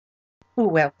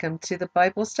Welcome to the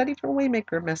Bible study for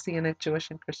Waymaker Messianic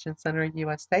Jewish and Christian Center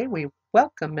USA. We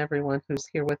welcome everyone who's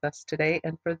here with us today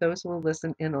and for those who will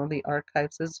listen in on the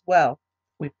archives as well.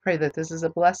 We pray that this is a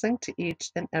blessing to each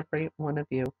and every one of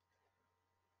you.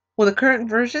 Well, the current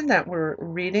version that we're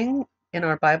reading in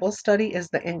our Bible study is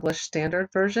the English Standard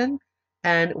Version,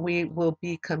 and we will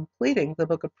be completing the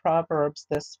book of Proverbs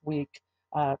this week,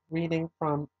 reading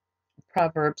from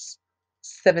Proverbs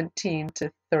 17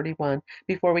 to 31.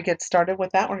 Before we get started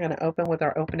with that, we're going to open with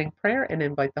our opening prayer and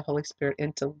invite the Holy Spirit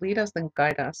in to lead us and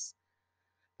guide us.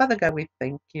 Father God, we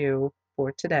thank you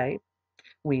for today.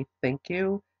 We thank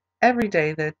you every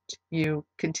day that you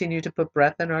continue to put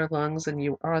breath in our lungs and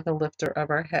you are the lifter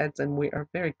of our heads, and we are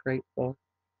very grateful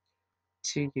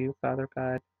to you, Father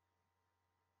God.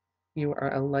 You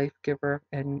are a life giver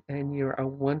and you're a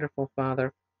wonderful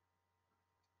Father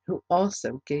who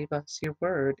also gave us your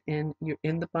word in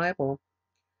the Bible.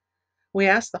 We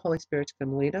ask the Holy Spirit to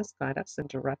come lead us, guide us, and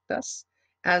direct us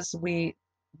as we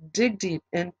dig deep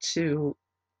into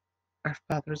our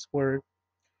Father's Word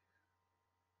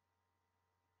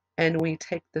and we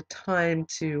take the time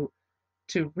to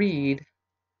read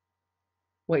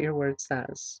what your Word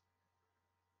says.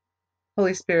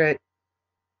 Holy Spirit,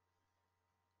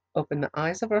 open the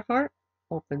eyes of our heart,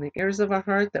 open the ears of our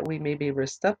heart that we may be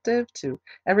receptive to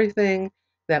everything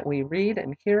that we read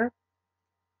and hear,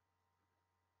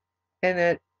 and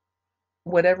that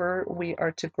whatever we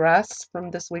are to grasp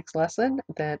from this week's lesson,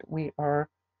 that we are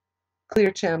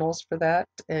clear channels for that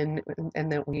and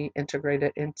that we integrate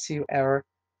it into our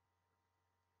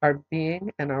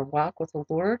being and our walk with the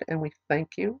Lord. And we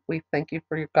thank you. We thank you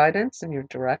for your guidance and your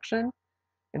direction.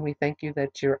 And we thank you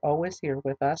that you're always here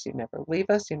with us. You never leave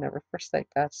us. You never forsake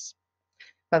us.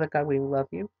 Father God, we love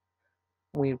you.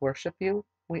 We worship you.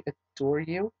 We adore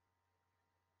you.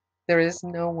 There is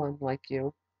no one like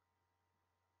you.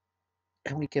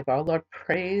 And we give all our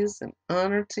praise and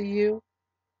honor to you.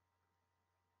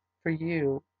 For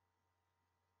you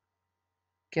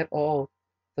get all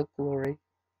the glory.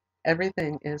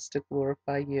 Everything is to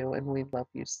glorify you, and we love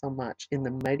you so much. In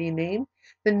the mighty name,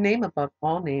 the name above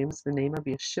all names, the name of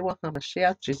Yeshua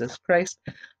HaMashiach, Jesus Christ.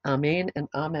 Amen and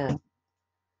amen.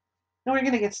 Now we're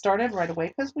going to get started right away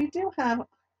because we do have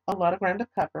a lot of ground to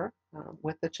cover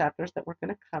with the chapters that we're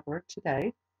going to cover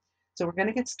today. So we're going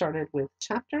to get started with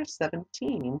chapter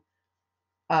 17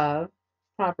 of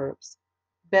Proverbs.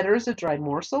 Better is a dry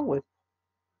morsel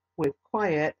with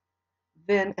quiet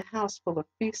than a house full of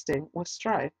feasting with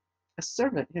strife. A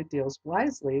servant who deals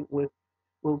wisely will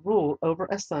rule over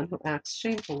a son who acts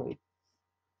shamefully,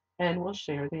 and will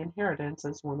share the inheritance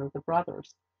as one of the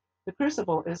brothers. The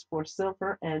crucible is for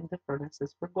silver, and the furnace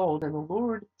is for gold, and the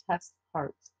Lord tests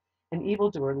hearts. An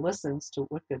evildoer listens to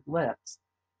wicked lips,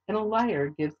 and a liar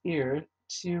gives ear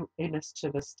to a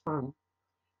mischievous tongue.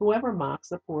 Whoever mocks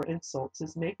the poor insults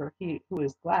his maker. He who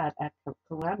is glad at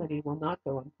calamity will not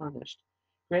go unpunished.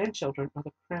 Grandchildren are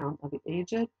the crown of the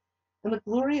aged, and the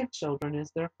glory of children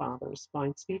is their fathers.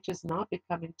 Fine speech is not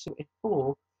becoming to a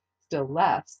fool, still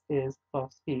less is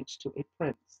false speech to a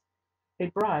prince.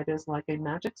 A bride is like a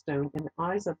magic stone in the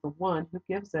eyes of the one who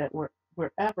gives it.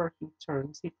 Wherever he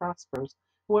turns, he prospers.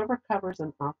 Whoever covers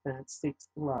an offense seeks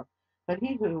love. But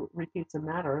he who repeats a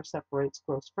matter separates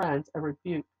close friends. A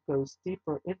rebuke goes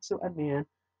deeper into a man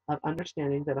of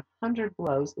understanding than 100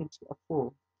 blows into a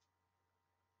fool.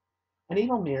 An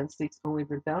evil man seeks only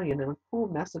rebellion, and a cruel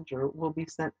messenger will be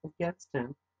sent against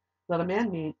him. Let a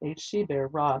man meet a she-bear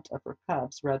robbed of her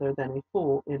cubs rather than a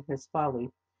fool in his folly.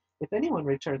 If anyone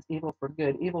returns evil for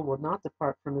good, evil will not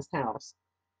depart from his house.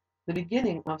 The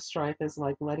beginning of strife is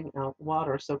like letting out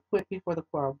water, so quit before the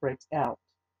quarrel breaks out.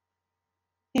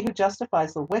 He who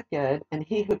justifies the wicked and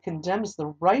he who condemns the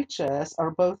righteous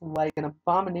are both like an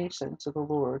abomination to the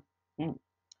Lord.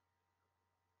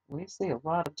 We see a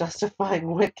lot of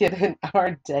justifying wicked in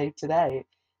our day today.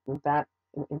 Isn't that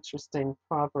an interesting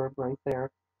proverb right there?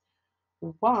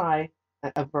 Why,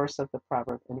 a verse of the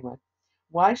proverb anyway,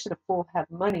 why should a fool have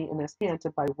money in his hand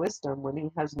to buy wisdom when he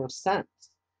has no sense?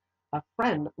 A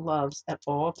friend loves at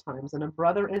all times, and a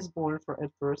brother is born for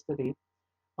adversity.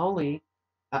 Only,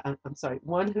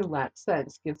 one who lacks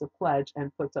sense gives a pledge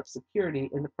and puts up security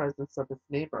in the presence of his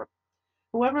neighbor.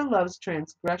 Whoever loves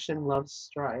transgression loves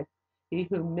strife. He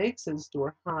who makes his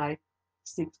door high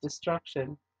seeks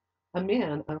destruction. A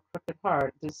man of crooked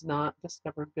heart does not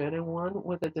discover good, and one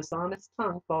with a dishonest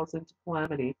tongue falls into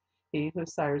calamity. He who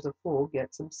sires a fool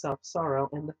gets himself sorrow,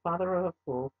 and the father of a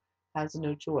fool has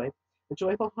no joy. A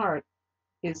joyful heart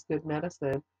is good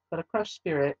medicine, but a crushed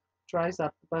spirit dries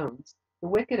up the bones. The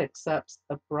wicked accepts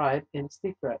a bribe in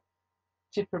secret,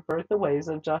 to pervert the ways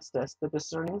of justice. The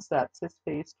discerning sets his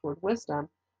face toward wisdom,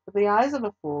 but the eyes of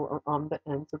a fool are on the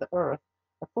ends of the earth.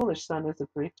 A foolish son is a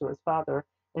grief to his father,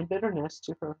 and bitterness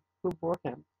to her who bore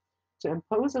him. To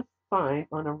impose a fine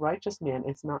on a righteous man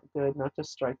is not good, not to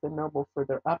strike the noble for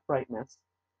their uprightness.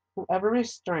 Whoever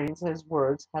restrains his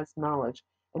words has knowledge,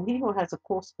 and he who has a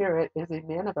cool spirit is a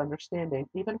man of understanding.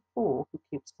 Even a fool who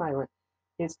keeps silent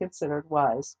is considered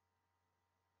wise.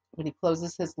 When he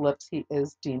closes his lips, he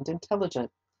is deemed intelligent.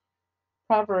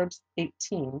 Proverbs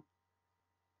 18.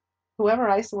 Whoever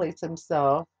isolates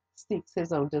himself seeks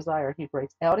his own desire. He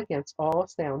breaks out against all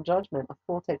sound judgment. A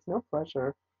fool takes no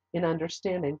pleasure in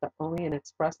understanding, but only in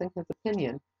expressing his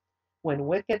opinion. When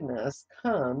wickedness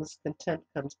comes, contempt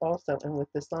comes also, and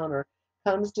with dishonor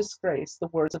comes disgrace. The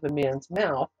words of a man's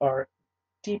mouth are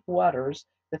deep waters.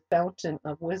 The fountain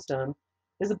of wisdom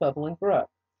is a bubbling brook.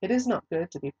 It is not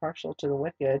good to be partial to the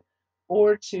wicked,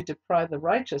 or to deprive the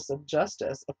righteous of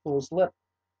justice. A fool's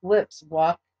lips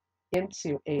walk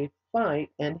into a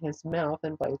fight, and his mouth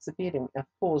invites a beating. A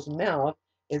fool's mouth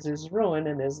is his ruin,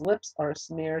 and his lips are a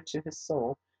snare to his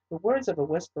soul. The words of a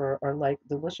whisperer are like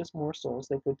delicious morsels.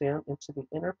 They go down into the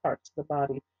inner parts of the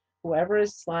body. Whoever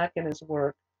is slack in his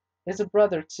work is a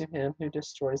brother to him who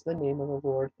destroys. The name of the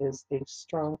Lord is a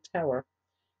strong tower.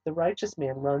 The righteous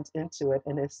man runs into it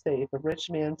and is safe. A rich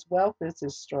man's wealth is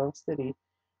his strong city,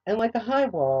 and like a high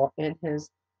wall in his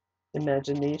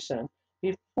imagination.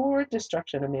 Before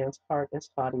destruction, a man's heart is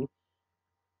haughty,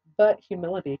 but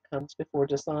humility comes before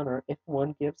dishonor. If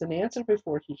one gives an answer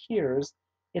before he hears,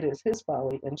 it is his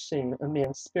folly and shame. A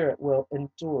man's spirit will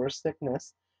endure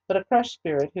sickness, but a crushed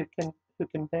spirit who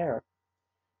can bear?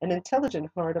 An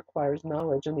intelligent heart acquires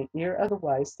knowledge, and the ear of the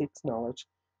wise seeks knowledge.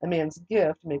 A man's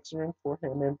gift makes room for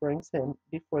him and brings him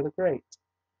before the great.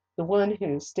 The one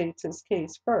who states his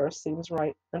case first seems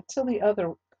right until the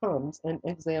other comes and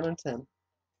examines him.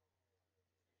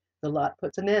 The lot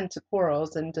puts an end to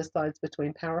quarrels and decides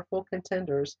between powerful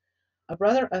contenders. A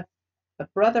brother, a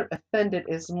brother offended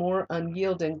is more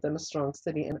unyielding than a strong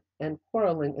city, and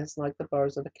quarreling is like the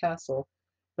bars of a castle.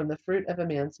 From the fruit of a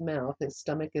man's mouth his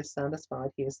stomach is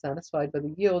satisfied. He is satisfied by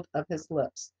the yield of his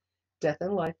lips. Death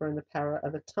and life are in the power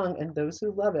of the tongue, and those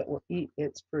who love it will eat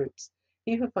its fruits.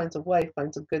 He who finds a wife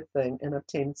finds a good thing and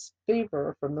obtains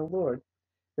favor from the Lord.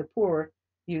 The poor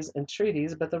use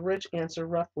entreaties, but the rich answer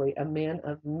roughly. A man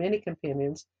of many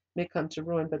companions may come to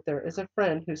ruin, but there is a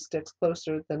friend who sticks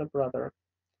closer than a brother.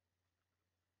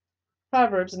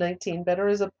 Proverbs 19. Better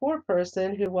is a poor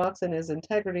person who walks in his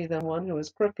integrity than one who is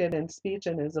crooked in speech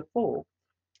and is a fool.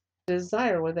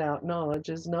 Desire without knowledge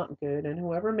is not good, and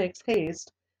whoever makes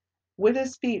haste with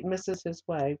his feet misses his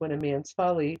way. When a man's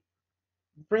folly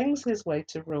brings his way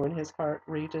to ruin, his heart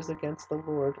rages against the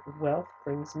Lord. Wealth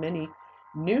brings many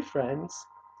new friends,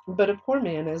 but a poor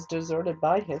man is deserted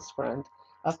by his friend.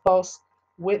 A false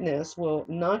witness will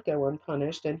not go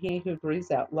unpunished, and he who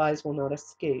breathes out lies will not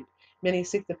escape. Many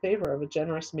seek the favor of a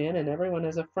generous man, and everyone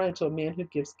is a friend to a man who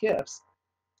gives gifts.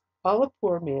 All a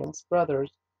poor man's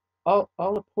brothers, all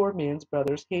a poor man's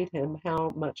brothers hate him. How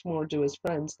much more do his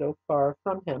friends go far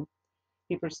from him?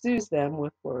 He pursues them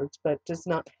with words, but does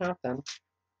not have them.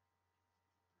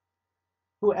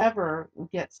 Whoever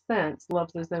gets sense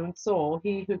loves his own soul.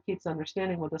 He who keeps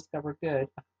understanding will discover good.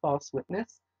 A false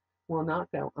witness will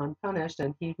not go unpunished,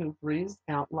 and he who breathes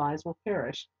out lies will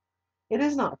perish. It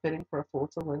is not fitting for a fool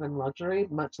to live in luxury,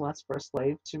 much less for a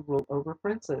slave to rule over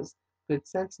princes. Good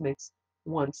sense makes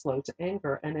one slow to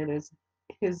anger, and it is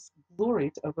his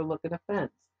glory to overlook an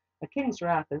offense. A king's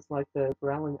wrath is like the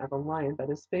growling of a lion, but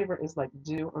his favor is like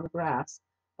dew on the grass.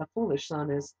 A foolish son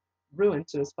is ruin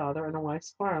to his father, and a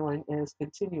wife's quarreling is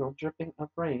continual dripping of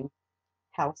rain.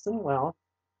 House and wealth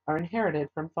are inherited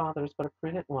from fathers, but a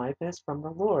prudent wife is from the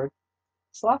Lord.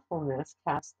 Slothfulness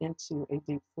casts into a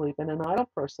deep sleep, and an idle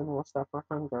person will suffer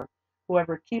hunger.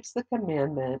 Whoever keeps the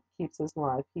commandment keeps his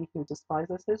life. He who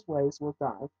despises his ways will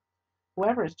die.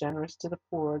 Whoever is generous to the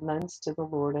poor lends to the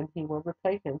Lord, and he will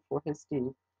repay him for his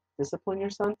deed. Discipline your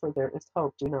son, for there is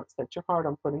hope. Do not set your heart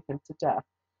on putting him to death.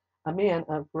 A man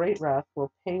of great wrath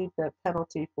will pay the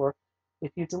penalty, for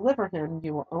if you deliver him,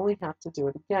 you will only have to do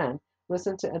it again.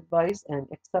 Listen to advice and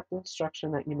accept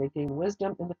instruction that you may gain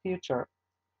wisdom in the future.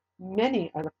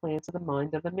 Many are the plans of the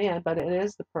mind of a man, but it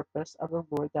is the purpose of the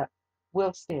Lord that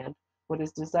will stand. What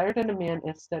is desired in a man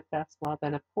is steadfast love,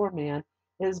 and a poor man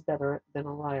is better than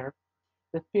a liar.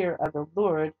 The fear of the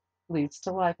Lord leads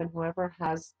to life, and whoever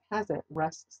has it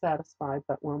rests satisfied,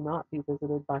 but will not be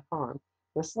visited by harm.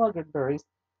 The sluggard buries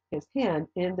his hand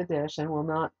in the dish and will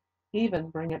not even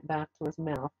bring it back to his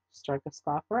mouth. Strike a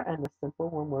scoffer, and the simple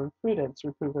will learn prudence.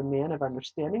 Reprove a man of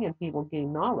understanding, and he will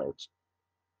gain knowledge.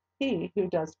 He who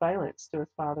does violence to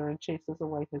his father and chases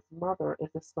away his mother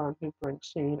is a son who brings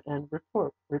shame and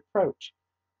reproach.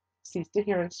 Cease to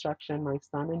hear instruction, my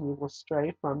son, and you will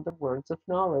stray from the words of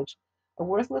knowledge. A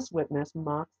worthless witness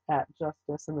mocks at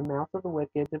justice, and the mouth of the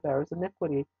wicked devours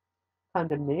iniquity.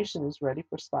 Condemnation is ready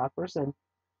for scoffers, and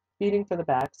beating for the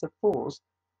backs of fools.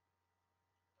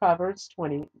 Proverbs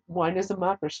 20. Wine is a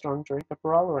mocker's strong drink, a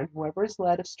brawler, and whoever is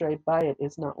led astray by it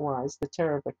is not wise. The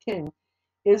terror of a king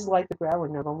is like the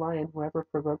growling of a lion. Whoever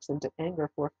provokes him to anger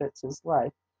forfeits his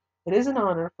life. It is an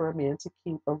honor for a man to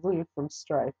keep aloof from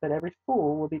strife, but every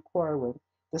fool will be quarreling.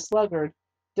 The sluggard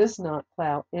does not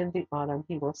plow in the autumn.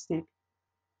 He will seek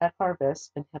at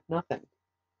harvest and have nothing.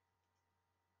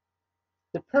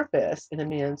 The purpose in a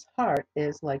man's heart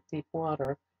is like deep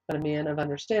water, but a man of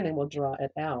understanding will draw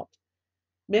it out.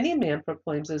 Many a man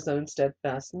proclaims his own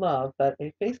steadfast love, but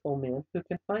a faithful man, who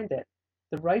can find it?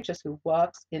 The righteous who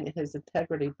walks in his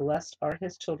integrity, blessed are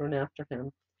his children after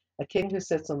him. A king who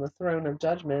sits on the throne of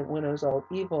judgment winnows all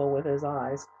evil with his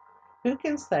eyes. Who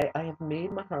can say, I have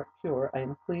made my heart pure, I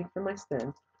am clean from my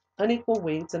sin? Unequal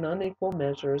weights and unequal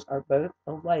measures are both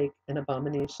alike an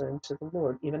abomination to the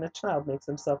Lord. Even a child makes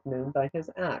himself known by his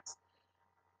acts,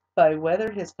 by whether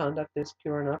his conduct is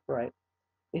pure and upright.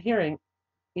 The hearing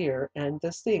ear and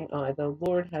the seeing eye, the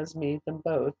Lord has made them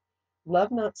both.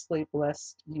 Love not sleep,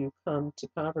 lest you come to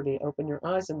poverty. Open your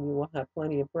eyes, and you will have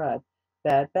plenty of bread.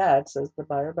 Bad, bad, says the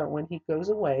buyer, but when he goes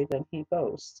away, then he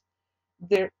boasts.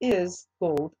 There is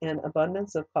gold and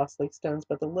abundance of costly stones,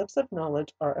 but the lips of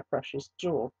knowledge are a precious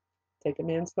jewel. Take a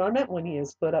man's garment when he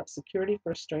has put up security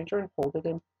for a stranger, and hold it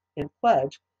in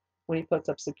pledge when he puts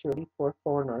up security for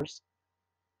foreigners.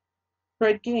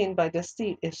 Bread gained by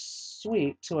deceit is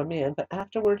sweet to a man, but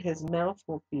afterward his mouth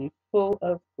will be full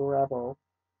of gravel.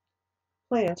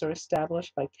 Plans are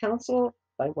established by counsel,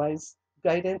 by wise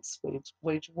guidance,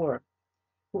 wage war.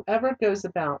 Whoever goes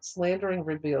about slandering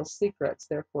reveals secrets,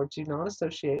 therefore do not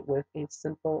associate with a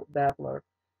simple babbler.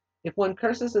 If one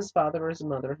curses his father or his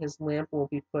mother, his lamp will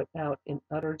be put out in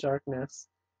utter darkness.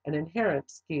 An inherit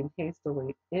schemed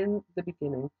hastily in the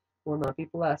beginning will not be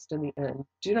blessed in the end.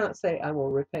 Do not say, I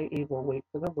will repay evil. Wait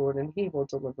for the Lord, and he will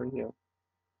deliver you.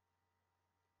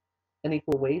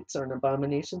 Unequal weights are an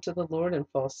abomination to the Lord, and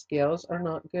false scales are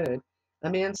not good.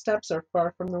 A man's steps are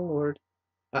far from the Lord.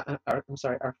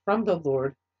 Are from the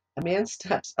Lord. A man's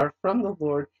steps are from the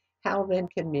Lord. How then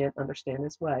can man understand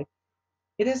his way?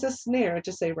 It is a snare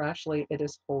to say rashly, it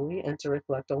is holy, and to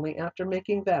reflect only after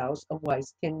making vows. A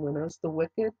wise king winnows the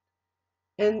wicked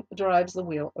and drives the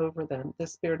wheel over them. The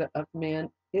spirit of man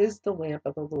is the lamp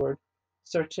of the Lord,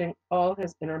 searching all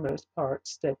his innermost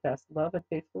parts. Steadfast love and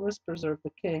faithfulness preserve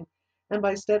the king, and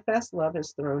by steadfast love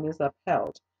his throne is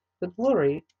upheld. The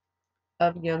glory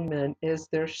of young men is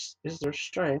their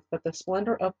strength, but the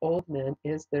splendor of old men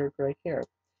is their gray hair.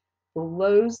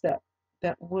 Blows that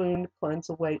wound cleanse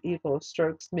away evil.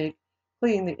 Strokes make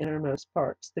clean the innermost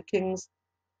parts.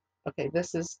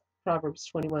 This is Proverbs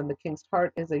 21. The king's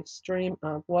heart is a stream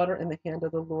of water in the hand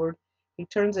of the Lord. He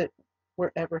turns it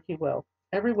wherever he will.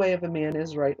 Every way of a man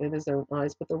is right in his own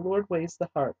eyes, but the Lord weighs the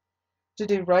heart. To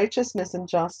do righteousness and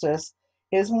justice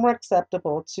is more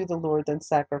acceptable to the Lord than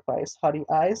sacrifice. Haughty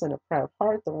eyes and a proud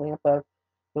heart, the lamp of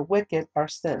the wicked, are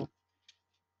sin.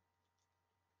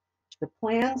 The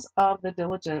plans of the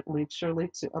diligent lead surely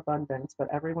to abundance,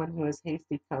 but everyone who is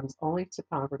hasty comes only to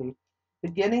poverty. The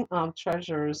getting of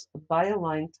treasures by a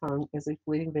lying tongue is a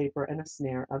fleeting vapor and a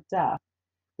snare of death.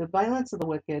 The violence of the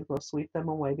wicked will sweep them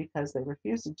away because they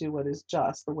refuse to do what is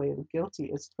just. The way of the guilty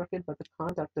is crooked, but the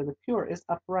conduct of the pure is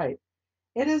upright.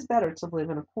 It is better to live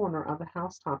in a corner of a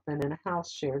housetop than in a house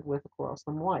shared with a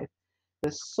quarrelsome wife.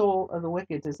 The soul of the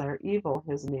wicked desires evil.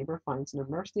 His neighbor finds no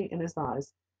mercy in his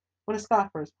eyes. When a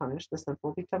scoffer is punished, the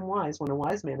simple become wise. When a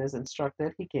wise man is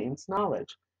instructed, he gains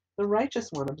knowledge. The righteous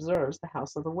one observes the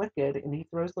house of the wicked, and he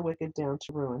throws the wicked down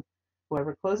to ruin.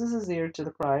 Whoever closes his ear to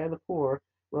the cry of the poor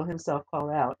will himself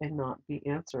call out and not be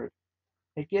answered.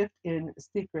 A gift in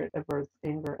secret averts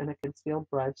anger, and a concealed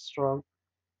bribes strong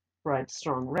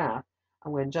wrath.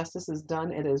 And when justice is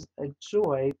done, it is a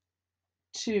joy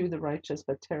to the righteous,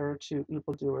 but terror to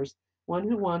evildoers. One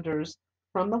who wanders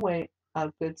from the way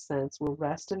of good sense will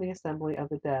rest in the assembly of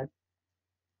the dead.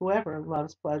 Whoever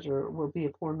loves pleasure will be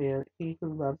a poor man. He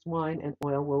who loves wine and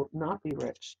oil will not be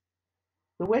rich.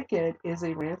 The wicked is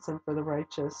a ransom for the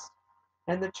righteous,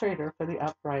 and the traitor for the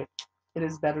upright. It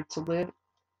is better to live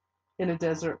in a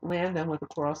desert land than with a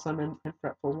quarrelsome and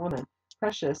fretful woman.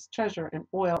 Precious treasure and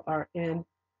oil are in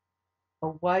a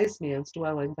wise man's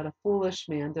dwelling, but a foolish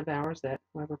man devours it.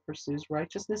 Whoever pursues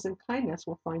righteousness and kindness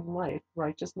will find life,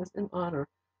 righteousness and honor.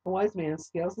 A wise man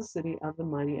scales the city of the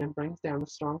mighty and brings down the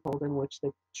stronghold in which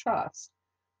they trust.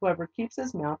 Whoever keeps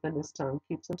his mouth and his tongue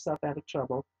keeps himself out of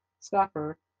trouble.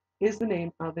 Scoffer is the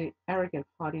name of an arrogant,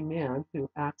 haughty man who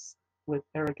acts with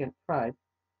arrogant pride.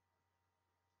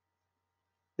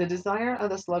 The desire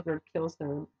of the sluggard kills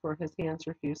him, for his hands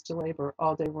refuse to labor.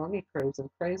 All day long he craves and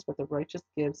prays, but the righteous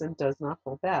gives and does not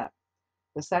hold back.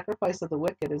 The sacrifice of the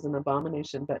wicked is an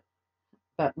abomination,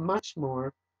 but much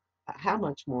more, how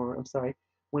much more,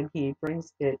 when he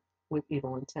brings it with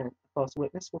evil intent. A false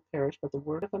witness will perish, but the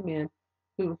word of a man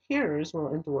who hears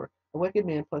will endure. A wicked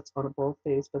man puts on a bold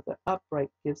face, but the upright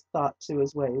gives thought to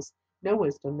his ways. No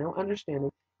wisdom, no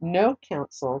understanding, no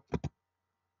counsel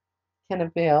can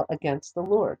avail against the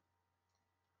Lord.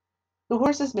 The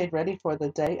horse is made ready for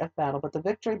the day of battle, but the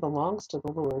victory belongs to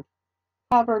the Lord.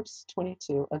 Proverbs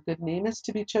 22. A good name is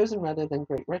to be chosen rather than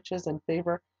great riches, and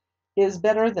favor is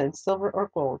better than silver or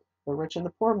gold. The rich and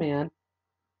the poor man,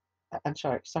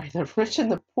 the rich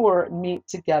and the poor meet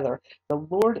together. The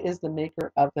Lord is the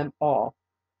maker of them all.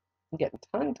 I'm getting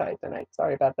tongue-tied tonight.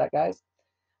 Sorry about that, guys.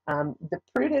 The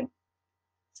prudent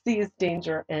sees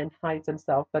danger and hides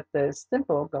himself, but the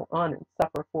simple go on and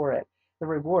suffer for it. The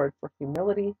reward for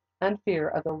humility and fear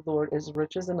of the Lord is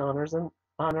riches and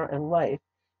honor and life.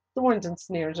 Thorns and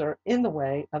snares are in the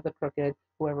way of the crooked.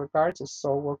 Whoever guards his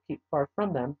soul will keep far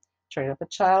from them. Train up a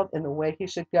child in the way he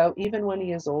should go. Even when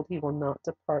he is old, he will not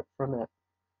depart from it.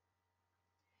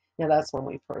 Now that's one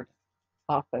we've heard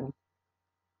often.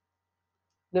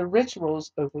 The rich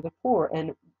rules over the poor,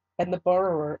 and the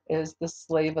borrower is the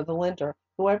slave of the lender.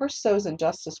 Whoever sows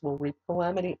injustice will reap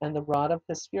calamity, and the rod of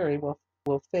his fury will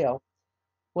fail.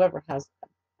 Whoever has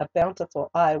a bountiful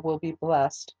eye will be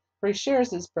blessed, for he shares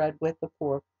his bread with the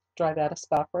poor. Drive out a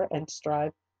scoffer, and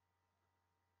strife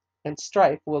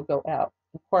will go out,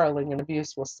 and quarreling and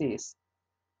abuse will cease.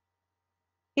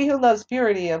 He who loves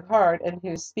purity of heart and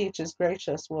whose speech is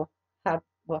gracious will have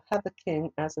the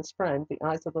king as his friend. The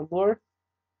eyes of the Lord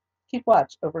keep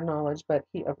watch over knowledge, but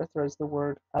he overthrows the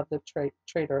word of the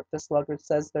traitor. The sluggard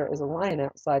says, there is a lion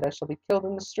outside, I shall be killed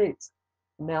in the streets.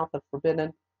 The mouth of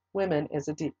forbidden women is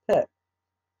a deep pit.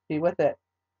 Be with it.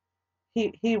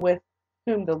 He with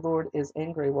whom the Lord is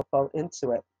angry will fall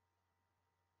into it.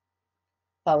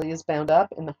 Folly is bound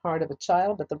up in the heart of a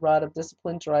child, but the rod of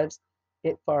discipline drives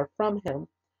it far from him.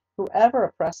 Whoever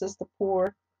oppresses the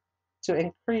poor to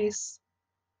increase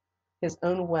his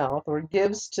own wealth or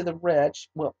gives to the rich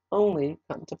will only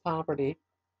come to poverty.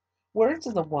 Words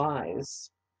of the wise.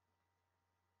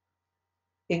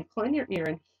 Incline your ear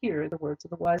and hear the words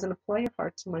of the wise, and apply your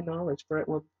heart to my knowledge, for it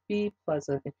will be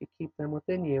pleasant if you keep them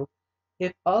within you,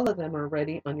 if all of them are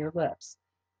ready on your lips.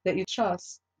 That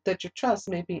your trust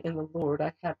may be in the Lord.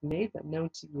 I have made them known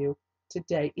to you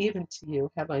today, even to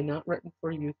you. Have I not written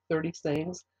for you 30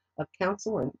 sayings of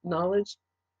counsel and knowledge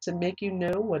to make you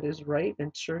know what is right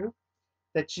and true,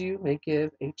 that you may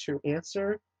give a true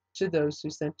answer to those who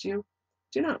sent you?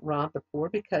 Do not rob the poor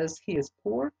because he is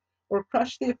poor, or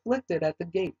crush the afflicted at the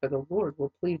gate, for the Lord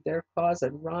will plead their cause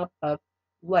and rob of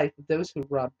life those who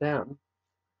rob them.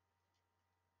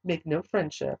 Make no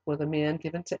friendship with a man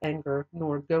given to anger,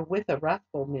 nor go with a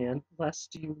wrathful man,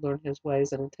 lest you learn his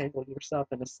ways and entangle yourself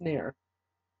in a snare.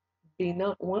 Be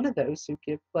not one of those who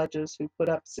give pledges, who put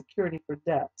up security for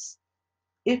debts.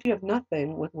 If you have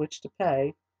nothing with which to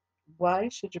pay, why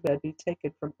should your bed be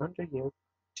taken from under you?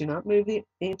 Do not move the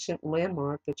ancient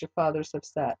landmark that your fathers have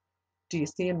set. Do you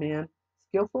see a man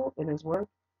skillful in his work?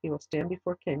 He will stand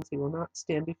before kings. He will not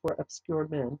stand before obscure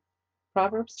men.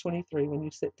 Proverbs 23. When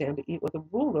you sit down to eat with a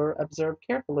ruler, observe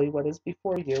carefully what is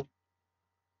before you,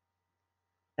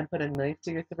 and put a knife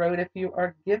to your throat. If you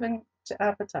are given to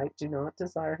appetite, do not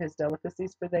desire his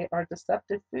delicacies, for they are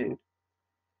deceptive food.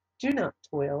 Do not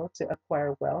toil to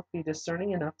acquire wealth. Be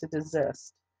discerning enough to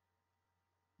desist.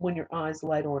 When your eyes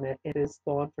light on it, it is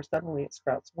gone, for suddenly it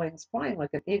sprouts wings, flying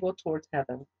like an eagle towards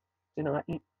heaven. Do not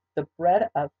eat the bread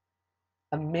of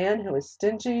a man who is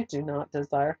stingy. Do not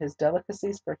desire his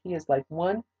delicacies, for he is like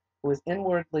one who is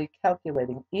inwardly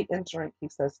calculating. Eat and drink, he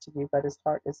says to you, but his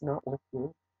heart is not with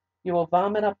you. You will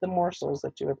vomit up the morsels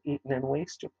that you have eaten and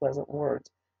waste your pleasant words.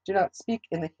 Do not speak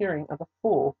in the hearing of a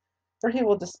fool, for he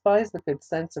will despise the good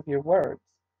sense of your words.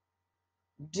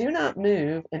 Do not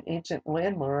move an ancient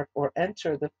landmark or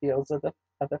enter the fields of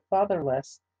the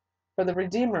fatherless, for the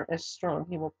Redeemer is strong.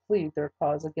 He will plead their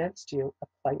cause against you.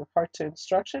 Apply your heart to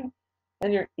instruction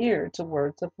and your ear to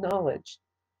words of knowledge.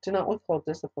 Do not withhold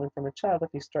discipline from a child. If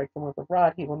you strike him with a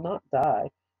rod, he will not die.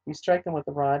 If you strike him with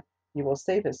a rod, you will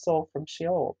save his soul from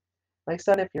Sheol. My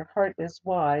son, if your heart is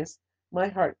wise, my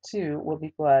heart too will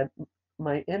be glad.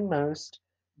 My inmost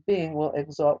being will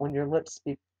exult when your lips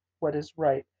speak what is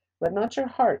right. Let not your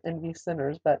heart envy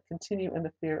sinners, but continue in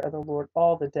the fear of the Lord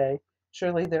all the day.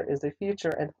 Surely there is a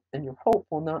future, and your hope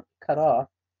will not be cut off.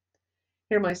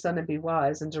 Hear, my son, and be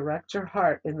wise, and direct your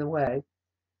heart in the way.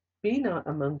 Be not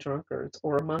among drunkards,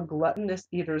 or among gluttonous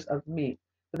eaters of meat,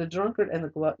 for the drunkard and the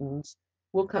gluttons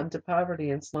will come to poverty,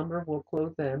 and slumber will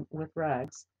clothe them with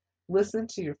rags. Listen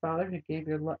to your father who gave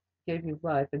you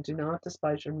life, and do not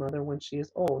despise your mother when she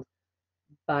is old.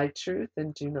 Buy truth,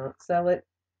 and do not sell it.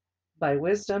 By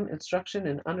wisdom, instruction,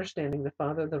 and understanding, the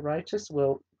father of the righteous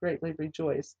will greatly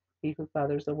rejoice. He who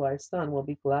fathers a wise son will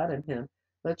be glad in him.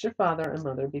 Let your father and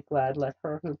mother be glad. Let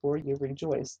her who bore you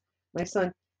rejoice. My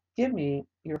son, give me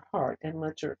your heart, and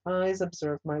let your eyes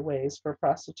observe my ways. For a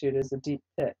prostitute is a deep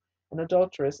pit, an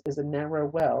adulteress is a narrow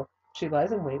well. She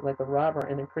lies in wait like a robber,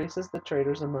 and increases the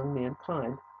traitors among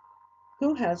mankind.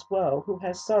 Who has woe? Who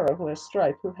has sorrow? Who has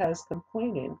strife? Who has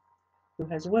complaining? Who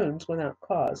has wounds without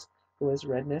cause? Who has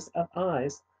redness of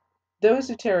eyes? Those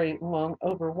who tarry long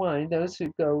over wine, those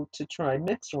who go to try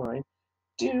mixed wine.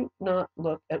 Do not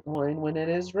look at wine when it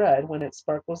is red, when it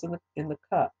sparkles in the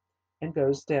cup and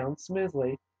goes down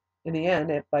smoothly. In the end,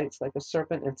 it bites like a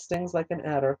serpent and stings like an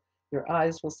adder. Your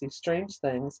eyes will see strange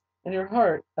things, and your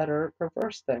heart utter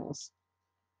perverse things.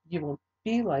 You will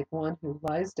be like one who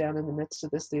lies down in the midst of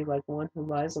the sea, like one who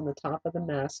lies on the top of the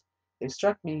mast. They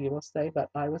struck me, you will say, but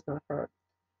I was not hurt.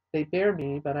 They bare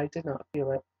me, but I did not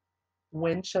feel it.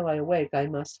 When shall I awake? I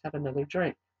must have another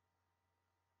drink.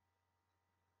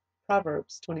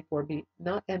 Proverbs 24. Be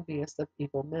not envious of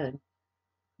evil men,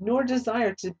 nor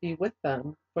desire to be with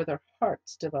them, for their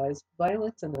hearts devise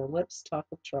violence, and their lips talk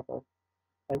of trouble.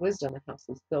 By wisdom a house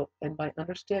is built, and by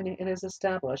understanding it is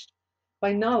established.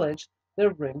 By knowledge their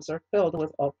rooms are filled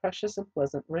with all precious and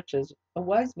pleasant riches. A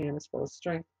wise man is full of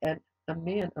strength, and a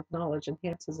man of knowledge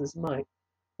enhances his might.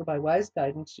 For by wise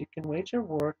guidance you can wage your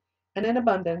war, and in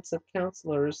abundance of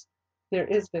counselors there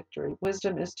is victory.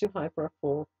 Wisdom is too high for a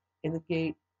fool. In the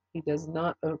gate he does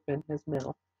not open his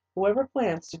mouth. Whoever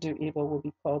plans to do evil will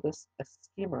be called a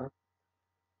schemer.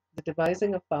 The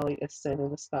devising of folly is sin,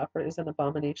 and the scoffer is an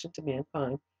abomination to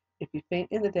mankind. If you faint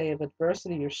in the day of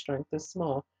adversity, your strength is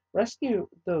small. Rescue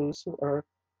those who are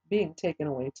being taken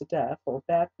away to death. Hold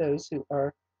back those who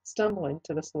are stumbling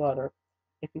to the slaughter.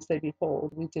 If you say,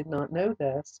 behold, we did not know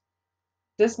this,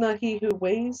 does not he who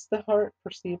weighs the heart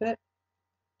perceive it?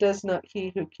 Does not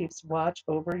he who keeps watch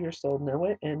over your soul know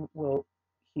it? And will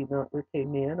he not repay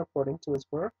man according to his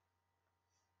work?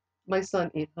 My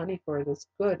son, eat honey, for it is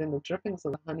good, and the drippings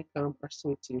of the honeycomb are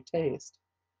sweet to your taste.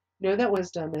 Know that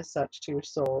wisdom is such to your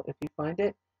soul. If you find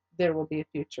it, there will be a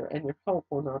future, and your hope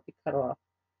will not be cut off.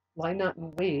 Lie not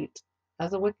in wait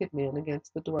as a wicked man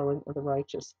against the dwelling of the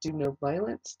righteous. Do no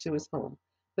violence to his home.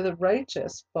 For the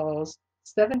righteous falls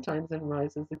 7 times and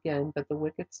rises again, but the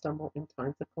wicked stumble in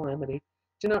times of calamity.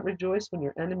 Do not rejoice when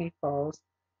your enemy falls.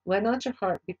 Let not your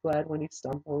heart be glad when he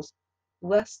stumbles,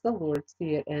 lest the Lord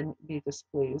see it and be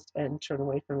displeased, and turn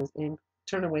away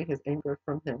his anger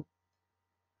from him.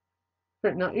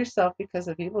 Hurt not yourself because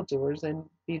of evildoers, and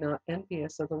be not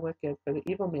envious of the wicked, for the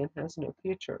evil man has no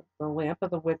future. The lamp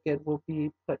of the wicked will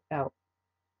be put out.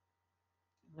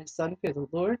 My son, fear the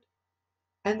Lord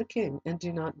and the king, and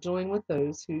do not join with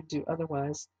those who do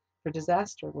otherwise, for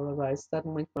disaster will arise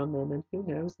suddenly from them, and who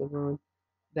knows the ruin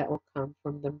that will come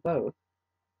from them both.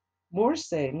 More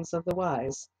sayings of the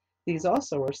wise. These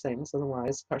also are sayings of the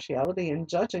wise. Partiality in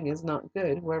judging is not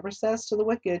good. Whoever says to the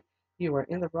wicked, you are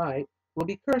in the right, will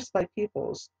be cursed by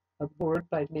peoples, abhorred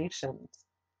by nations.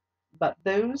 But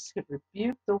those who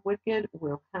rebuke the wicked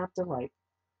will have delight,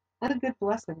 and a good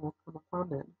blessing will come upon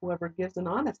them. Whoever gives an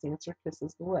honest answer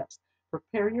kisses the lips.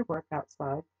 Prepare your work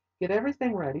outside. Get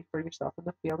everything ready for yourself in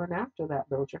the field, and after that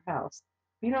build your house.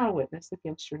 Be not a witness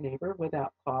against your neighbor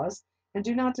without cause, and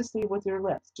do not deceive with your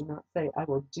lips. Do not say, I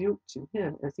will do to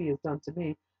him as he has done to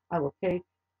me. I will pay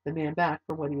the man back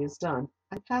for what he has done.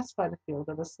 I passed by the field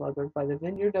of a sluggard, by the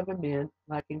vineyard of a man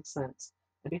lacking sense.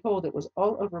 And behold, it was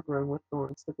all overgrown with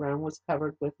thorns. The ground was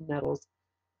covered with nettles,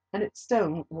 and its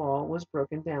stone wall was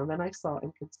broken down. Then I saw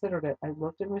and considered it. I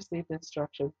looked and received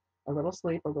instruction. A little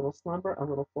sleep, a little slumber, a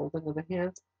little folding of the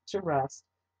hands to rest,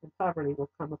 and poverty will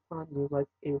come upon you like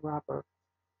a robber,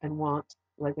 and want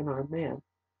like an armed man.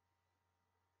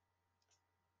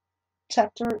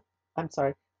 Chapter, I'm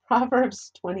sorry,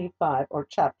 Proverbs 25, or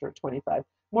chapter 25.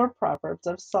 More Proverbs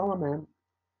of Solomon.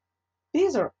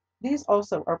 These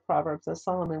also are Proverbs of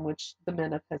Solomon, which the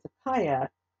men of Hezekiah,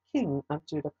 king of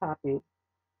Judah, copied.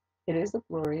 It is the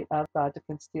glory of God to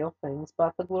conceal things,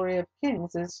 but the glory of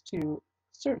kings is to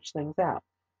search things out.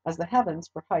 As the heavens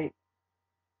for height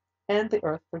and the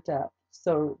earth for depth,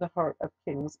 so the heart of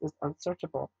kings is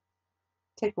unsearchable.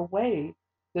 Take away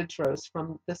the dross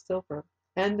from the silver,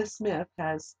 and the smith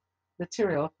has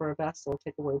material for a vessel.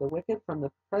 Take away the wicked from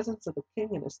the presence of the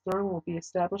king, and his throne will be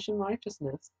established in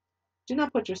righteousness. Do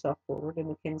not put yourself forward in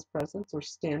the king's presence, or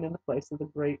stand in the place of the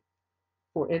great,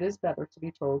 for it is better to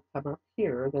be told, "Come up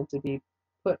here," than to be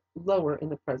put lower in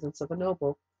the presence of a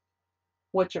noble.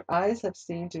 What your eyes have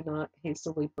seen, do not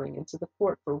hastily bring into the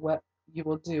court, for what you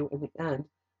will do in the end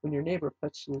when your neighbor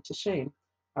puts you to shame.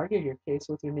 Argue your case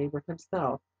with your neighbor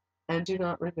himself, and do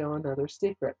not reveal another's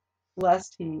secret,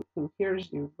 lest he who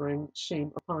hears you bring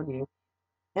shame upon you,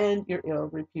 and your ill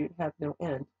repute have no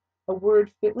end. A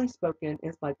word fitly spoken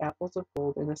is like apples of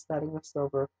gold in a setting of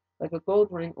silver, like a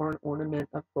gold ring or an ornament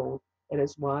of gold. It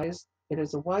is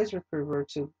a wise reprover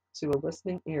to a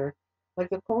listening ear, like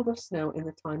the cold of snow in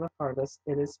the time of harvest.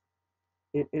 It is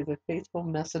a faithful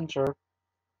messenger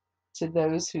to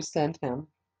those who send him.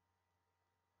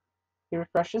 He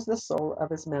refreshes the soul of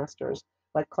his masters,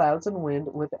 like clouds and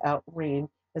wind without rain,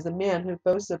 as a man who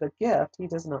boasts of a gift he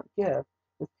does not give.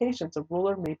 With patience a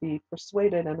ruler may be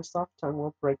persuaded, and a soft tongue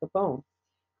will break a bone.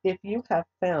 If you have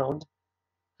found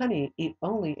honey, eat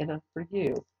only enough for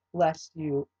you, lest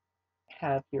you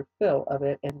have your fill of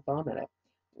it and vomit it.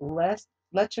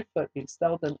 Let your foot be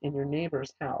seldom in your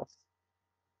neighbor's house,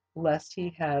 lest he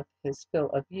have his fill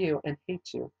of you and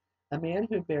hate you. A man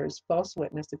who bears false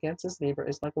witness against his neighbor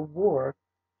is like a war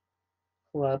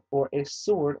club or a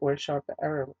sword or a sharp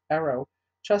arrow.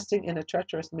 Trusting in a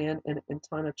treacherous man in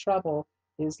time of trouble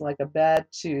is like a bad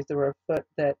tooth or a foot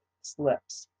that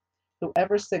slips.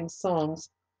 Whoever sings songs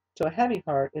to a heavy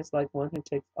heart is like one who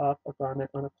takes off a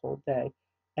garment on a cold day,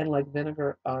 and like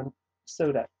vinegar on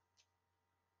soda.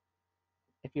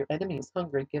 If your enemy is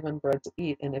hungry, give him bread to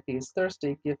eat, and if he is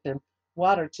thirsty, give him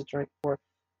water to drink, for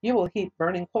you will heap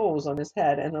burning coals on his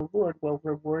head, and the Lord will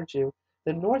reward you.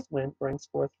 The north wind brings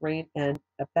forth rain, and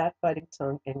a backbiting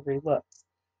tongue angry looks.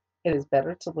 It is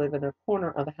better to live in a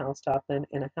corner of a housetop than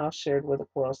in a house shared with a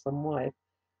quarrelsome wife.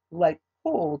 Like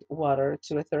cold water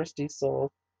to a thirsty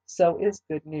soul, so is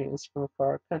good news from a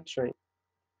far country.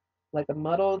 Like a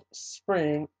muddled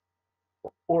spring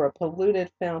or a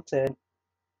polluted fountain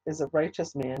is a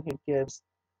righteous man who gives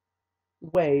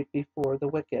way before the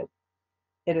wicked.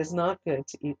 It is not good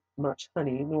to eat much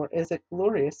honey, nor is it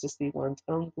glorious to see one's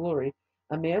own glory.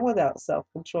 A man without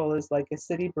self-control is like a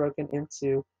city broken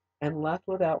into and left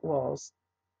without walls.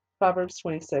 Proverbs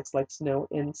 26, like snow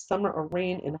in summer or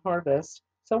rain in harvest,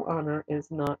 so honor is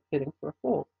not fitting for a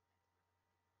fool.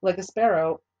 Like a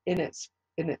sparrow in its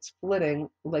flitting,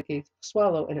 like a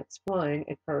swallow in its flying,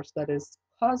 a curse that is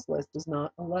causeless does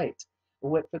not alight. A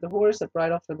whip for the horse, a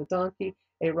bridle for the donkey,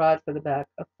 a rod for the back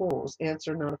of fools.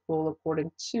 Answer not a fool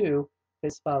according to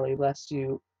his folly, lest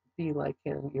you be like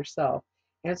him yourself.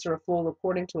 Answer a fool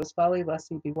according to his folly, lest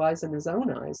he be wise in his own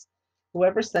eyes.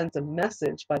 Whoever sends a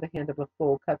message by the hand of a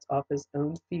fool cuts off his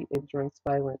own feet and drinks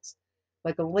violence.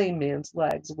 Like a lame man's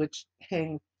legs, which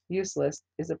hang useless,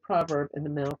 is a proverb in the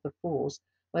mouth of fools.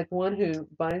 Like one who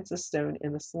binds a stone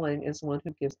in a sling is one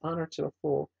who gives honor to a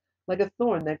fool. Like a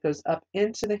thorn that goes up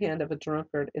into the hand of a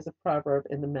drunkard is a proverb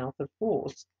in the mouth of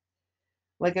fools.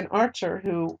 Like an archer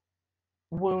who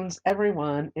wounds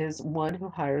everyone is one who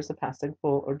hires a passing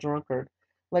fool or drunkard.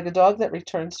 Like a dog that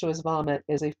returns to his vomit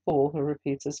is a fool who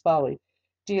repeats his folly.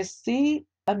 Do you see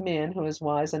a man who is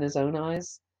wise in his own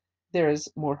eyes? There is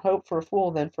more hope for a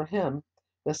fool than for him.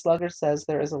 The sluggard says,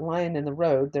 "There is a lion in the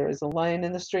road, there is a lion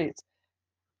in the streets."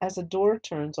 As a door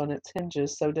turns on its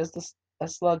hinges, so does a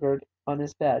sluggard on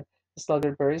his bed. The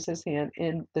sluggard buries his hand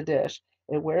in the dish.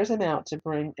 It wears him out to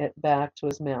bring it back to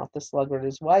his mouth. The sluggard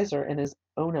is wiser in his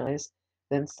own eyes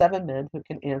than 7 men who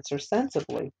can answer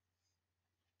sensibly.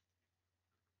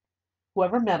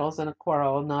 Whoever meddles in a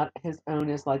quarrel not his own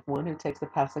is like one who takes a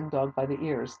passing dog by the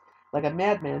ears. Like a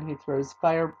madman who throws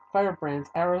firebrands,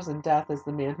 arrows, and death is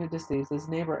the man who deceives his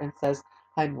neighbor and says,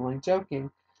 "I'm only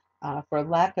joking." For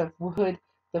lack of wood,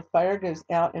 the fire goes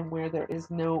out, and where there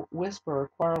is no whisper,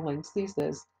 quarreling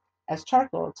ceases. As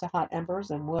charcoal to hot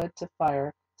embers and wood to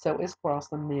fire, so is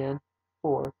quarrelsome man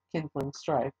for kindling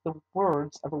strife. The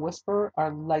words of a whisperer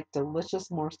are like delicious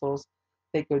morsels.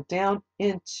 They go down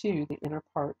into the inner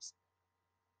parts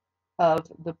of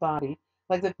the body.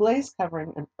 Like the glaze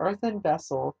covering an earthen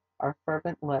vessel are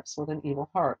fervent lips with an evil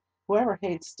heart. Whoever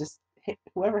hate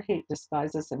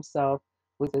disguises himself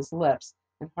with his lips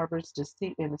and harbors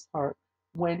deceit in his heart.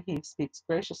 When he speaks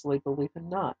graciously, believe him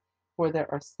not, for there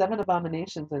are 7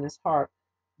 abominations in his heart.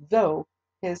 Though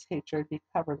his hatred be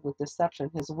covered with deception,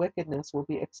 his wickedness will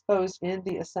be exposed in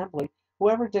the assembly.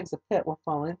 Whoever digs a pit will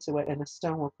fall into it, and a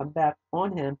stone will come back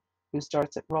on him who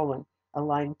starts it rolling. A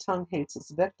lying tongue hates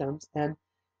its victims, and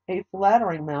A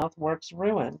flattering mouth works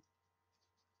ruin.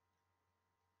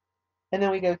 And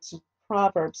then we go to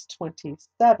Proverbs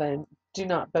 27. Do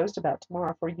not boast about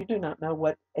tomorrow, for you do not know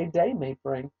what a day may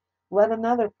bring. Let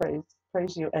another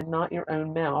praise you, and not your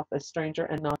own mouth, a stranger,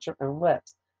 and not your own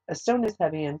lips. A stone is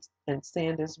heavy, and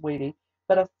sand is weighty,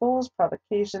 but a fool's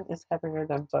provocation is heavier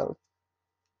than both.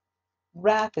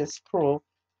 Wrath is cruel.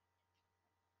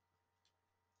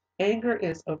 Anger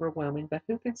is overwhelming, but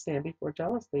who can stand before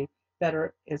jealousy?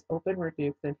 Better is open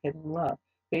rebuke than hidden love.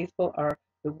 Faithful are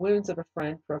the wounds of a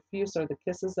friend, profuse are the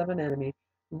kisses of an enemy.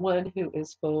 One who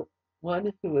is full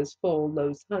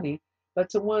loathes honey, but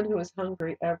to one who is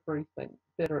hungry everything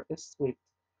bitter is sweet.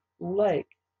 Like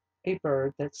a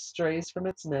bird that strays from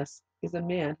its nest is a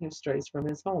man who strays from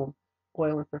his home.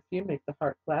 Oil and perfume make the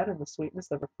heart glad, and the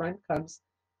sweetness of a friend comes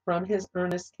from his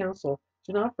earnest counsel.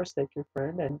 Do not forsake your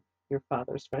friend and your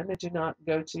father's friend, and do not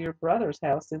go to your brother's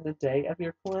house in the day of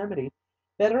your calamity.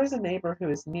 Better is a neighbor who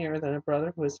is near than a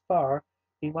brother who is far.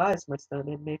 Be wise, my son,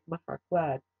 and make my heart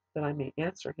glad, that I may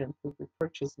answer him who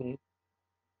reproaches me.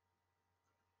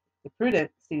 The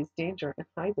prudent sees danger and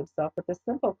hides himself, but the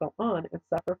simple go on and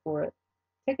suffer for it.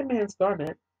 Take a man's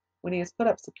garment when he has put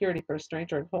up security for a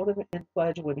stranger, and hold him in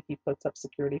pledge when he puts up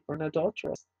security for an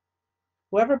adulteress.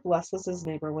 Whoever blesses his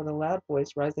neighbor with a loud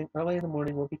voice rising early in the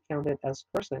morning will be counted as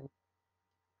cursing.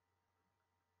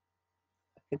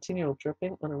 A continual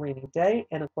dripping on a rainy day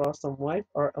and a quarrelsome wife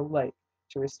are alike.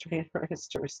 To restrain her is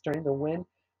to restrain the wind,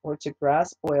 or to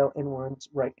grasp oil in one's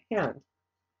right hand.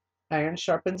 Iron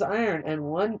sharpens iron, and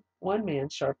one man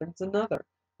sharpens another.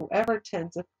 Whoever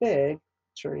tends a fig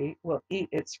tree will eat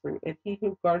its fruit, and he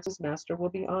who guards his master will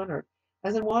be honored.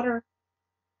 As in water,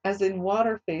 as in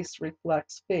water face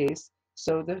reflects face,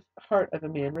 so the heart of a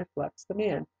man reflects the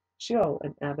man. Sheol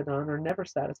and Abaddon are never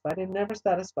satisfied, and never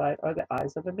satisfied are the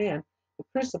eyes of a man. The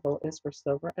crucible is for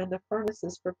silver, and the furnace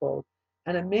is for gold,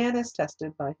 and a man is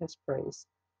tested by his praise.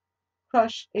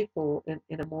 Crush a fool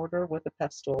in a mortar with a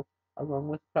pestle, along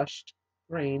with crushed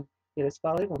grain, yet his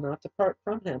folly will not depart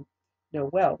from him. Know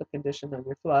well the condition of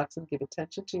your flocks, and give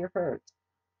attention to your herds.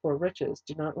 For riches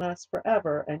do not last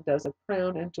forever, and does a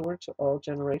crown endure to all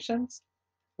generations?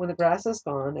 When the grass is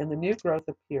gone, and the new growth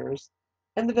appears,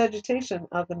 and the vegetation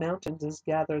of the mountains is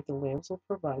gathered, the lambs will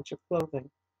provide your clothing,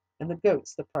 and the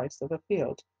goats the price of a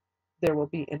field. There will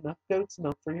be enough goat's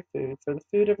milk for the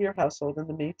food of your household, and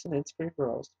the maintenance for your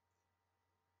girls.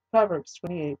 Proverbs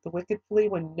 28. The wicked flee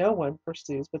when no one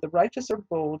pursues, but the righteous are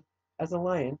bold as a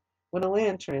lion. When a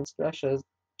land transgresses,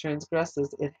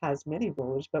 it has many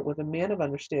rulers, but with a man of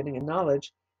understanding and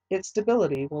knowledge, its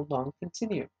stability will long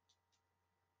continue.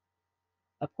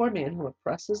 A poor man who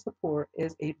oppresses the poor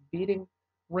is a beating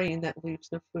rain that leaves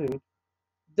no food.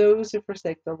 Those who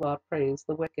forsake the law praise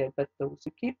the wicked, but those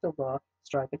who keep the law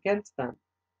strive against them.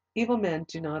 Evil men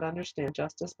do not understand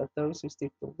justice, but those who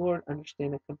seek the Lord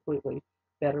understand it completely.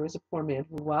 Better is a poor man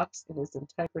who walks in his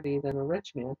integrity than a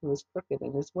rich man who is crooked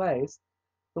in his ways.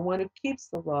 The one who keeps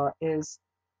the law is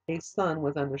a son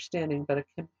with understanding, but a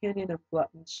companion of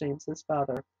gluttons shames his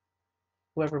father.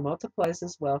 Whoever multiplies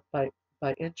his wealth by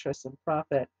interest and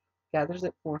profit gathers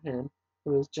it for him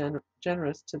who is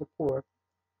generous to the poor.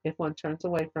 If one turns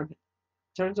away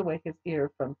his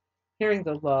ear from hearing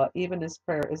the law, even his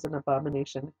prayer is an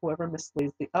abomination. Whoever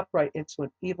misleads the upright into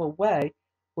an evil way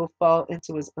will fall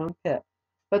into his own pit,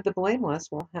 but the blameless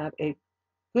will have a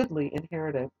goodly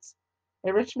inheritance.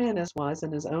 A rich man is wise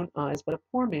in his own eyes, but a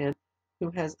poor man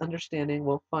who has understanding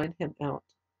will find him out.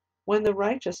 When the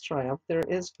righteous triumph, there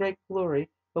is great glory,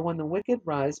 but when the wicked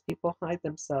rise, people hide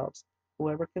themselves.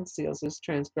 Whoever conceals his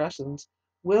transgressions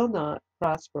will not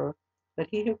prosper, but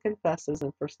he who confesses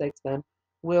and forsakes them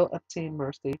will obtain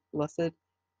mercy. Blessed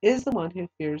is the one who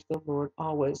fears the Lord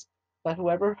always, but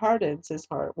whoever hardens his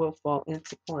heart will fall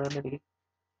into calamity.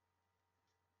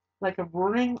 Like a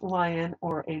roaring lion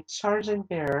or a charging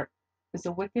bear is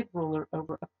a wicked ruler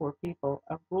over a poor people.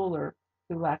 A ruler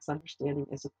who lacks understanding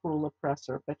is a cruel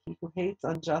oppressor, but he who hates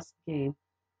unjust gain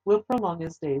will prolong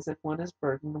his days. If one is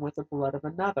burdened with the blood of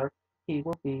another, he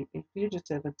will be a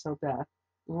fugitive until death.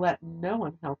 Let no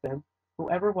one help him.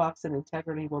 Whoever walks in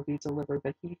integrity will be delivered,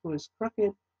 but he who is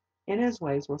crooked in his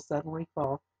ways will suddenly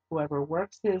fall. Whoever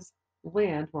works his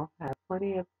land will have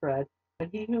plenty of bread, but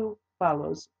he who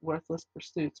follows worthless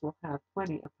pursuits will have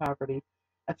plenty of poverty.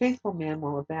 A faithful man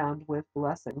will abound with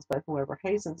blessings, but whoever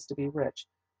hastens to be rich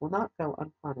will not go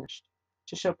unpunished.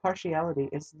 To show partiality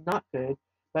is not good,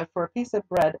 but for a piece of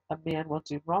bread a man will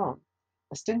do wrong.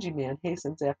 A stingy man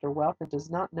hastens after wealth and does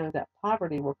not know that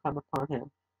poverty will come upon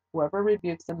him. Whoever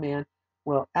rebukes a man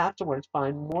will afterwards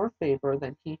find more favor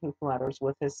than he who flatters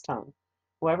with his tongue.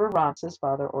 Whoever robs his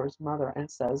father or his mother and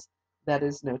says, That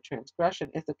is no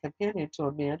transgression, is a companion to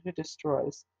a man who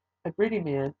destroys. A greedy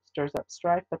man stirs up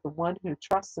strife, but the one who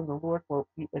trusts in the Lord will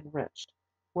be enriched.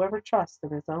 Whoever trusts in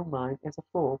his own mind is a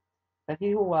fool, but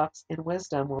he who walks in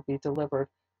wisdom will be delivered.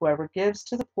 Whoever gives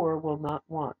to the poor will not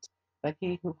want, but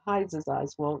he who hides his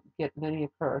eyes will get many a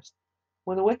curse.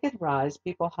 When the wicked rise,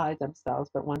 people hide themselves,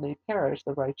 but when they perish,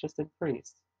 the righteous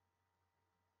increase.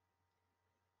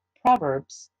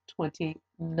 Proverbs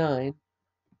 29.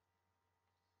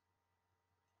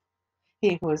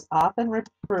 He who is often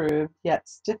reproved, yet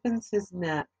stiffens his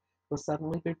neck, will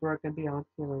suddenly be broken beyond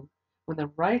healing. When the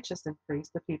righteous increase,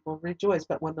 the people rejoice,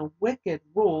 but when the wicked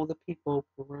rule, the people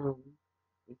groan.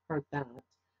 We've heard that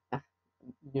uh,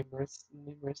 numerous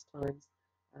times,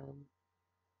 um,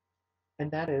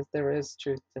 and that is there is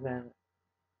truth to that.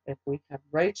 If we have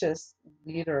righteous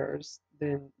leaders,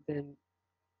 then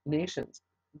nations,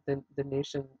 then the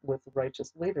nation with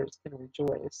righteous leaders can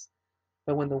rejoice.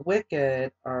 But when the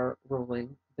wicked are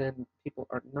ruling, then people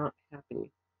are not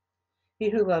happy. He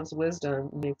who loves wisdom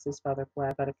makes his father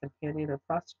glad, but a companion of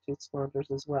prostitutes squanders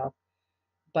his wealth.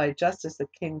 By justice the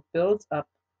king builds up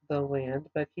the land,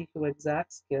 but he who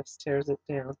exacts gifts tears it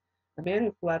down. A man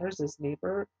who flatters his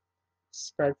neighbor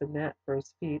spreads a net for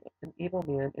his feet. An evil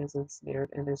man is ensnared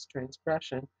in his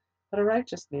transgression, but a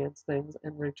righteous man sings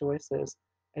and rejoices.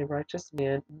 A righteous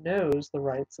man knows the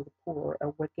rights of the poor. A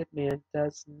wicked man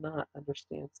does not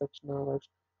understand such knowledge.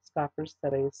 Scoffers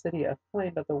set a city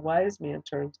aflame, but the wise man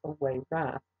turns away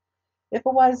wrath. If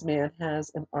a wise man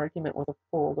has an argument with a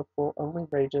fool, the fool only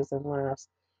rages and laughs,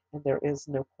 and there is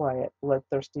no quiet.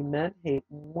 Bloodthirsty men hate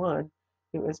one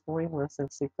who is blameless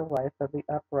and seek the life of the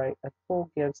upright. A fool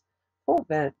gives full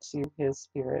vent to his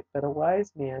spirit, but a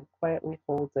wise man quietly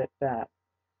holds it back.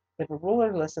 If a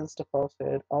ruler listens to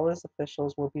falsehood, all his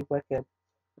officials will be wicked.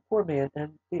 The poor man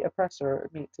and the oppressor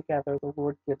meet together. The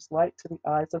Lord gives light to the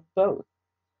eyes of both.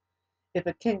 If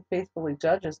a king faithfully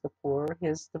judges the poor,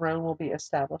 his throne will be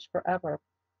established forever.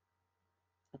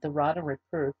 The rod of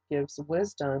reproof gives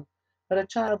wisdom, but a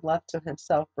child left to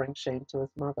himself brings shame to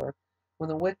his mother. When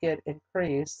the wicked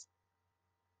increase,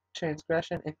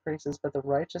 transgression increases, but the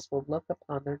righteous will look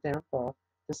upon their downfall.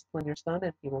 Discipline your son,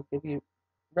 and he will give you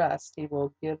rest. He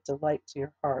will give delight to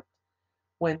your heart.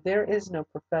 When there is no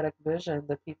prophetic vision,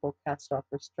 the people cast off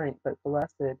restraint, but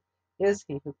blessed is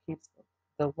he who keeps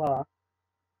the law.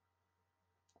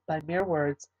 By mere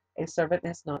words, a servant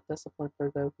is not disciplined, for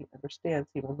though he understands,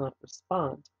 he will not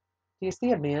respond. Do you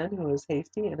see a man who is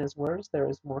hasty in his words? There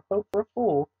is more hope for a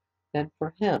fool than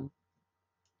for him.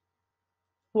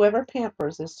 Whoever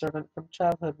pampers his servant from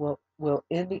childhood will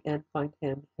in the end find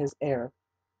him his heir.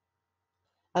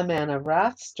 A man of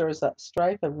wrath stirs up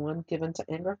strife, and one given to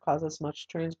anger causes much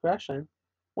transgression.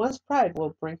 One's pride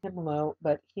will bring him low,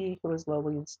 but he who is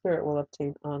lowly in spirit will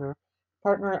obtain honor. The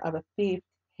partner of a thief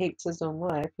hates his own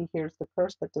life. He hears the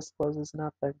curse but discloses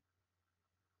nothing.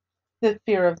 The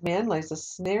fear of man lays a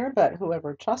snare, but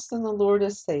whoever trusts in the Lord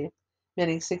is safe.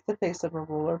 Many seek the face of a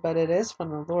ruler, but it is from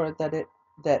the Lord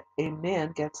that a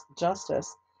man gets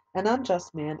justice. An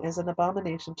unjust man is an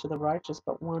abomination to the righteous,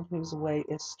 but one whose way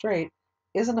is straight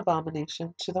is an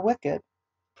abomination to the wicked.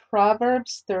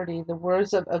 Proverbs 30, the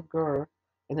words of Agur,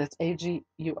 and that's Agur,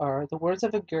 the words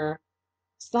of Agur,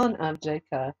 son of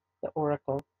Jacob, the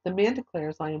oracle. The man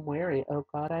declares, I am weary, O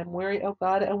God, I am weary, O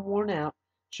God, and worn out.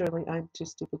 Surely I am too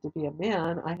stupid to be a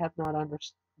man. I have not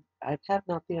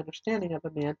the understanding of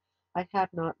a man. I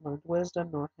have not learned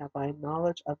wisdom, nor have I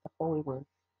knowledge of the Holy One,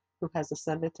 who has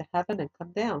ascended to heaven and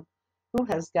come down, who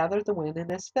has gathered the wind in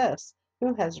his fists,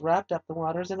 who has wrapped up the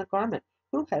waters in a garment,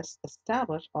 who has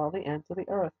established all the ends of the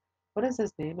earth. What is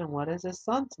his name, and what is his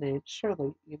son's name?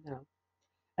 Surely you know.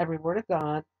 Every word of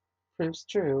God proves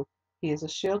true. He is a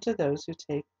shield to those who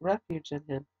take refuge in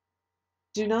him.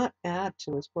 Do not add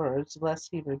to his words, lest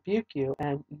he rebuke you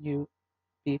and you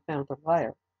be found a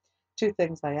liar. Two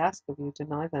things I ask of you,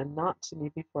 deny them not to me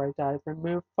before I die.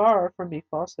 Remove far from me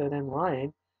falsehood and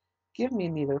lying. Give me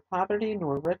neither poverty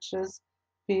nor riches.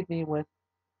 Feed me with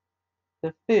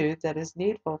the food that is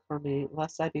needful for me,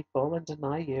 lest I be full and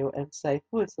deny you, and say,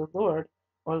 Who is the Lord?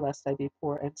 Or lest I be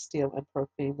poor and steal and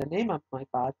profane the name of my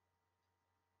God.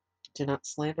 Do not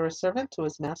slander a servant to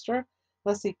his master,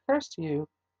 lest he curse you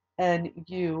and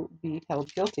you be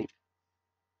held guilty.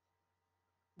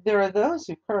 There are those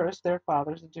who curse their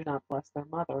fathers and do not bless their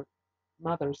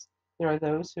mothers. There are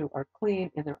those who are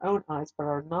clean in their own eyes, but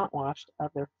are not washed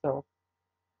of their filth.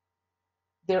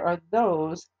 There are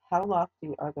those, how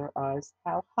lofty are their eyes,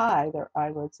 how high their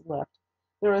eyelids lift.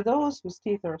 There are those whose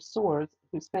teeth are swords,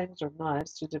 whose fangs are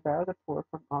knives, to devour the poor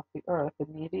from off the earth, the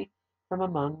needy from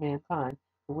among mankind.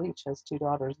 The leech has two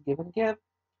daughters, give and give.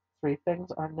 Three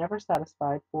things are never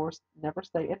satisfied, four never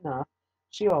say enough.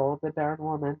 Sheol, the barren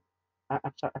woman,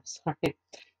 I'm sorry,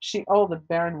 Sheol, the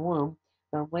barren womb,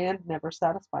 the land never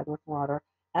satisfied with water,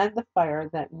 and the fire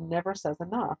that never says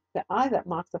enough. The eye that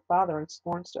mocks a father and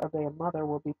scorns to obey a mother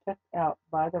will be picked out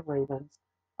by the ravens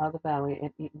of the valley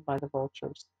and eaten by the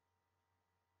vultures.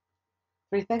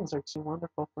 Three things are too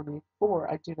wonderful for me.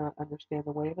 Four, I do not understand: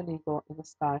 the way of an eagle in the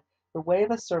sky, the way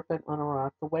of a serpent on a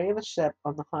rock, the way of a ship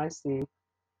on the high seas,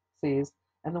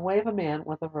 and the way of a man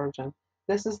with a virgin.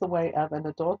 This is the way of an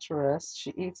adulteress.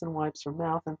 She eats and wipes her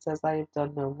mouth and says, I have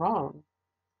done no wrong.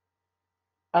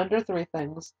 Under three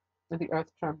things the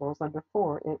earth trembles. Under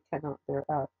four it cannot bear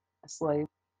up: a slave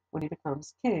when he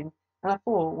becomes king, and a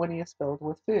fool when he is filled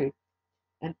with food.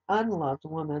 An unloved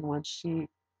woman when she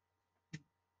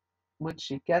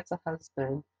gets a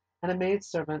husband, and a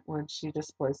maidservant when she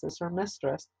displaces her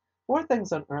mistress. Four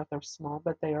things on earth are small,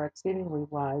 but they are exceedingly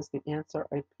wise. The ants are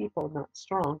a people not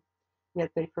strong,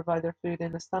 yet they provide their food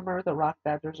in the summer. The rock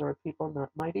badgers are a people not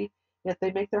mighty, yet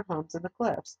they make their homes in the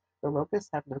cliffs. The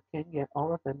locusts have no king, yet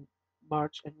all of them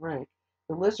march in rank.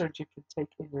 The lizard you can take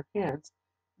in your hands,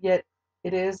 yet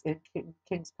it is in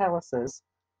kings' palaces.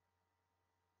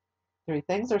 Three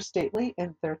things are stately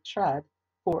in their tread,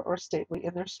 four are stately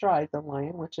in their stride: the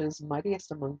lion which is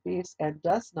mightiest among beasts, and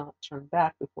does not turn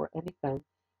back before anything;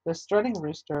 the strutting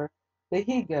rooster, the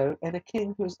he goat, and a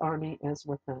king whose army is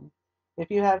with him. If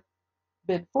you have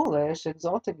been foolish,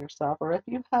 exalting yourself, or if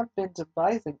you have been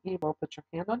devising evil, put your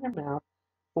hand on your mouth,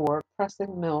 for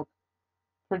pressing milk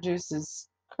produces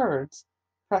curds,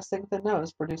 pressing the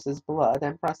nose produces blood,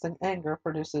 and pressing anger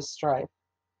produces strife.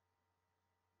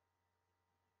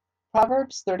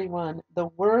 Proverbs 31, the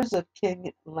words of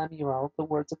King Lemuel,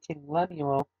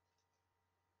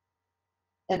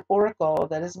 an oracle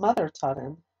that his mother taught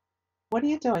him. What are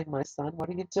you doing, my son? What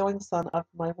are you doing, son of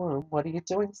my womb? What are you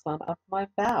doing, son of my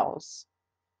vows?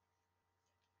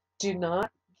 Do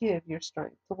not give your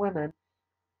strength to women,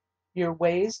 your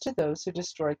ways to those who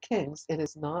destroy kings. It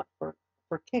is not for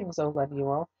kings, O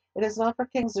Lemuel. It is not for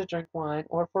kings to drink wine,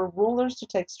 or for rulers to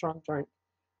take strong drink,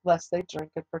 lest they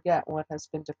drink and forget what has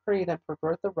been decreed, and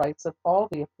pervert the rights of all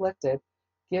the afflicted.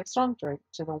 Give strong drink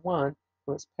to the one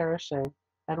who is perishing,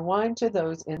 and wine to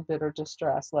those in bitter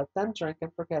distress. Let them drink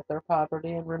and forget their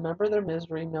poverty, and remember their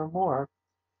misery no more.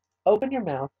 Open your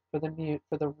mouth for the mute,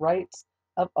 for the rights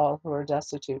of all who are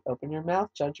destitute. Open your mouth,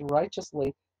 judge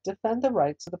righteously, defend the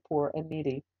rights of the poor and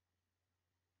needy.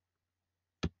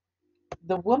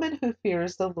 The woman who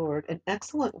fears the Lord, an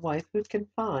excellent wife who can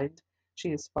find. She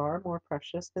is far more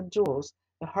precious than jewels.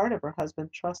 The heart of her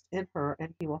husband trusts in her,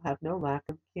 and he will have no lack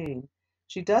of gain.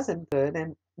 She does him good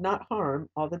and not harm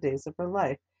all the days of her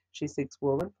life. She seeks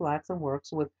wool and flax and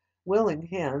works with willing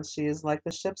hands. She is like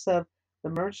the ships of the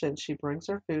merchant. She brings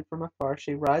her food from afar.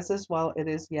 She rises while it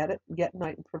is yet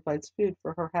night and provides food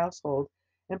for her household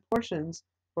and portions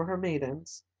for her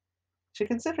maidens. She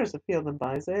considers a field and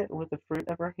buys it. With the fruit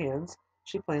of her hands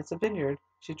she plants a vineyard.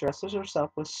 She dresses herself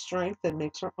with strength and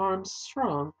makes her arms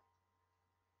strong.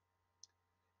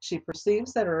 She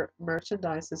perceives that her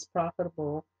merchandise is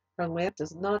profitable. Her lamp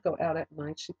does not go out at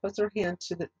night. She puts her hand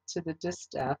to the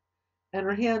distaff, and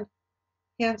her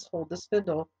hands hold the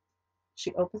spindle.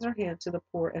 She opens her hand to the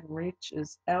poor and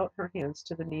reaches out her hands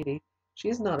to the needy. She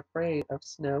is not afraid of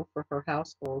snow for her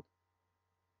household,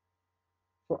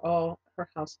 for all her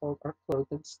household are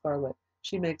clothed in scarlet.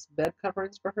 She makes bed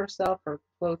coverings for herself. Her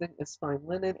clothing is fine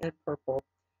linen and purple.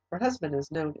 Her husband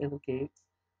is known in the gates.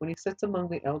 When he sits among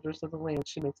the elders of the land,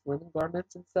 she makes linen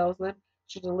garments and sells them.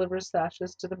 She delivers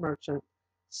sashes to the merchant.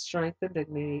 Strength and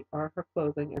dignity are her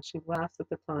clothing, and she laughs at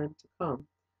the time to come.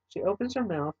 She opens her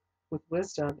mouth with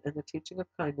wisdom, and the teaching of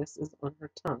kindness is on her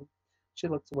tongue. She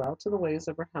looks well to the ways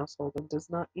of her household, and does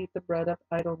not eat the bread of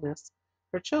idleness.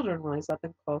 Her children rise up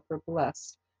and call her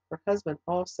blessed, her husband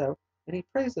also, and he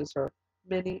praises her.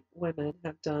 Many women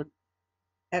have done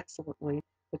excellently,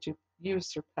 but you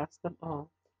surpass them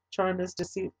all. Charm is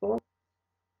deceitful,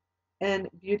 and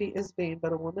beauty is vain,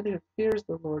 but a woman who fears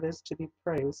the Lord is to be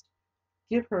praised.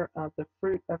 Give her of the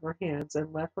fruit of her hands,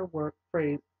 and let her works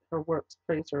praise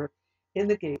her in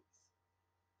the gates.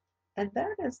 And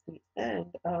that is the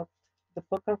end of the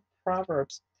book of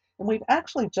Proverbs. And we've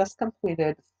actually just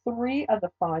completed 3 of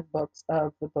the 5 books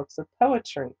of the books of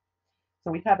poetry.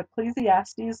 So we have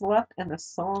Ecclesiastes left and the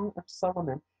Song of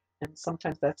Solomon, and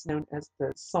sometimes that's known as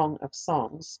the Song of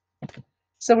Songs.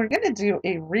 So we're going to do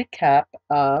a recap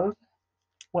of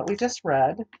what we just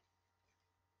read.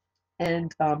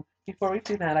 And before we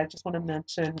do that, I just want to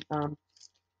mention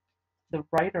the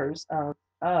writers of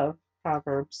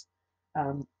Proverbs.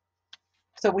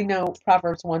 So we know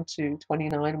Proverbs 1 to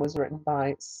 29 was written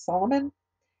by Solomon,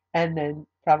 and then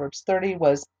Proverbs 30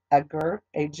 was Agur,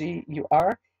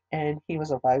 Agur, and he was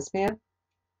a wise man.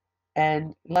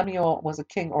 And Lemuel was a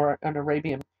king or an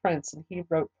Arabian prince, and he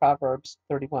wrote Proverbs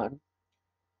 31.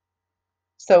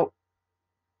 So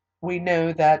we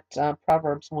know that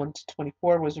Proverbs 1 to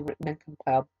 24 was written and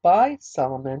compiled by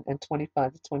Solomon, and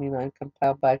 25 to 29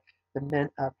 compiled by the men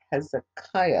of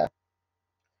Hezekiah.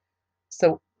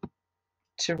 So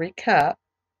to recap,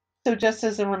 so just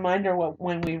as a reminder,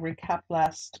 when we recapped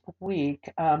last week,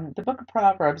 the book of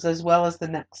Proverbs, as well as the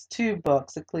next two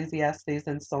books, Ecclesiastes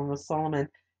and Song of Solomon,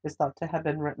 is thought to have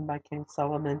been written by King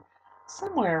Solomon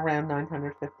somewhere around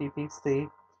 950 BC.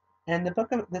 And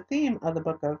the theme of the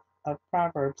book of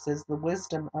Proverbs is the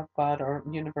wisdom of God, or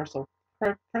universal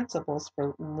principles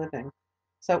for living.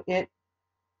 So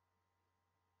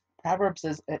Proverbs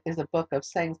is a book of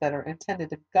sayings that are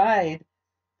intended to guide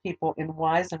people in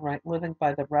wise and right living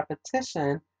by the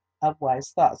repetition of wise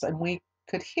thoughts. And we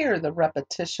could hear the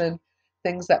repetition,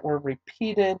 things that were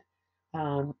repeated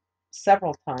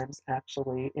several times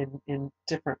actually in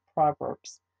different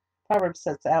Proverbs. Proverbs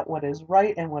sets out what is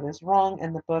right and what is wrong,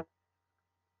 and the book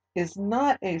is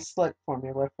not a slick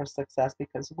formula for success,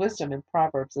 because wisdom in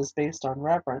Proverbs is based on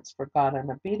reverence for God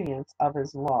and obedience of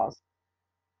his laws.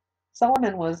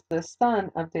 Solomon was the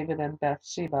son of David and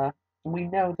Bathsheba. We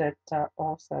know that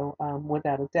also,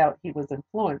 without a doubt, he was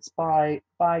influenced by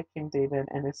King David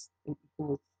and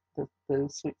who was the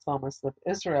sweet psalmist of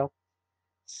Israel.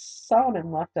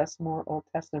 Solomon left us more Old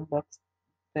Testament books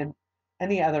than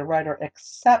any other writer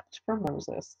except for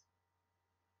Moses.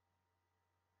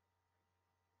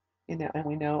 And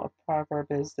we know a proverb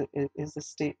is a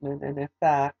statement, and in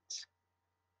fact,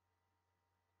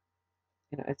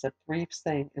 it's a brief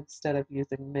saying instead of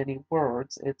using many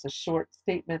words. It's a short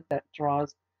statement that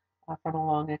draws from a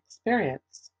long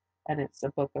experience, and it's a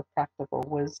book of practical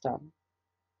wisdom.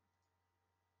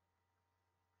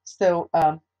 So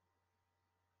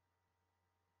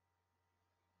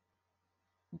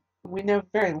we know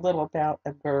very little about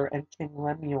Agur and King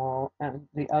Lemuel and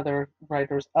the other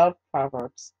writers of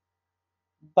Proverbs.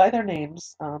 By their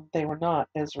names, they were not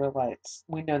Israelites.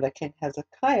 We know that King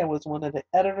Hezekiah was one of the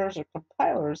editors or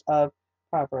compilers of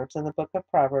Proverbs, and the book of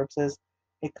Proverbs is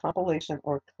a compilation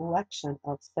or collection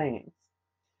of sayings.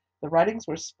 The writings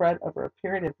were spread over a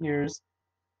period of years,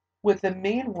 with the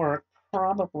main work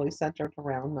probably centered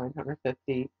around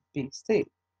 950 BC.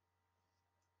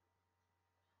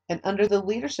 And under the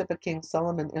leadership of King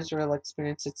Solomon, Israel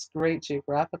experienced its great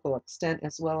geographical extent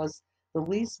as well as the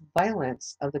least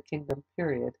violence of the kingdom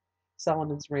period.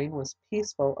 Solomon's reign was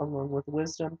peaceful, along with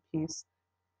wisdom. Peace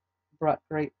brought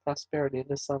great prosperity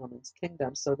to Solomon's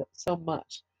kingdom, so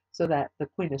much so that the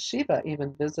Queen of Sheba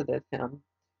even visited him.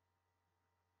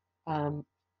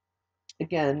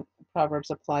 Again,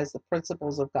 Proverbs applies the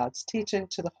principles of God's teaching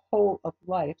to the whole of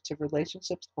life, to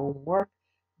relationships, home, work,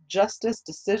 justice,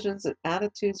 decisions, and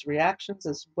attitudes, reactions,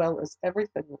 as well as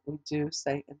everything that we do,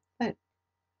 say, and think.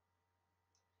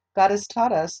 God has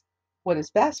taught us what is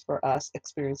best for us.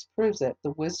 Experience proves it.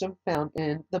 The wisdom found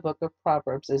in the book of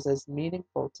Proverbs is as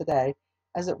meaningful today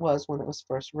as it was when it was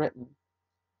first written.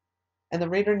 And the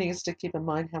reader needs to keep in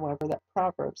mind, however, that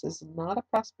Proverbs is not a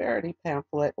prosperity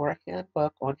pamphlet or a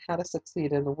handbook on how to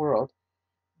succeed in the world.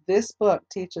 This book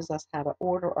teaches us how to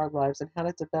order our lives and how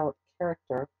to develop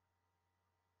character.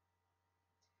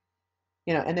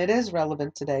 And it is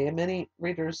relevant today, and many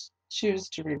readers choose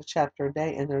to read a chapter a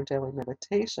day in their daily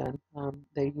meditation.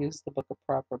 They use the book of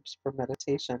Proverbs for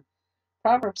meditation.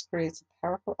 Proverbs creates a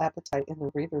powerful appetite in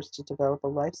the readers to develop a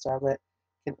lifestyle that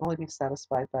can only be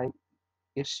satisfied by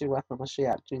Yeshua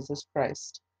HaMashiach, Jesus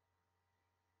Christ.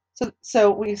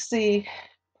 So we see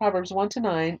Proverbs 1 to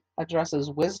 9 addresses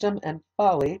wisdom and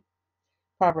folly.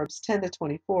 Proverbs 10 to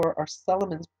 24 are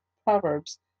Solomon's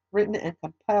proverbs, written and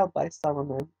compiled by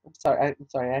Solomon. I'm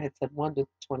sorry, I had said 1 to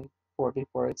 24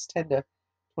 before. It's 10 to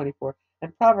 24.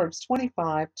 And Proverbs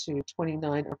 25 to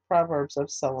 29 are proverbs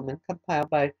of Solomon, compiled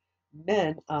by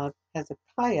men of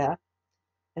Hezekiah.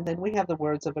 And then we have the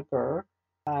words of Agur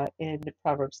in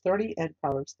Proverbs 30 and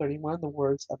Proverbs 31, the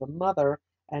words of a mother.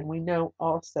 And we know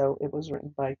also it was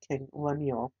written by King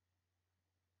Lemuel.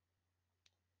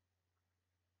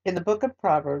 In the book of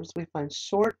Proverbs, we find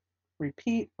short,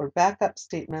 repeat, or backup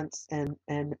statements, and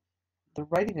the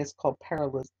writing is called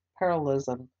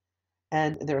parallelism.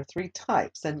 And there are three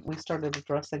types, and we started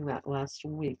addressing that last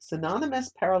week.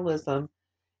 Synonymous parallelism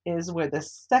is where the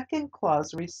second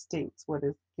clause restates what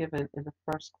is given in the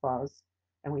first clause.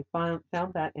 And we found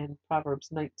that in Proverbs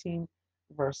 19,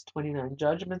 verse 29.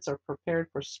 Judgments are prepared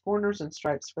for scorners and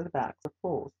stripes for the backs of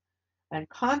fools. And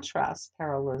contrast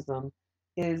parallelism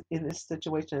is in this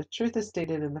situation, a truth is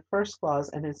stated in the first clause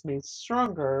and is made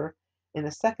stronger in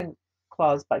the second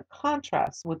clause by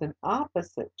contrast with an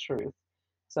opposite truth.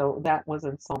 So that was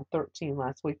in Psalm 13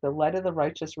 last week. The light of the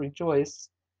righteous rejoice,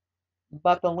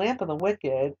 but the lamp of the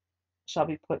wicked shall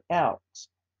be put out.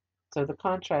 So the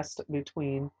contrast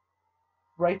between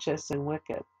righteous and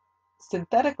wicked.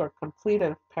 Synthetic or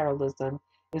completive parallelism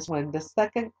is when the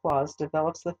second clause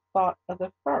develops the thought of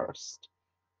the first.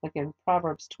 Again,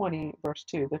 Proverbs 20, verse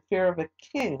 2. The fear of a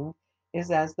king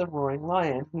is as the roaring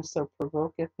lion, whoso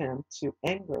provoketh him to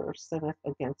anger sinneth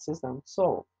against his own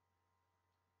soul.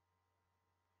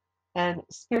 And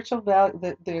spiritual value,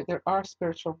 there are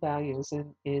spiritual values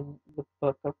in the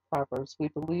book of Proverbs. We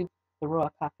believe the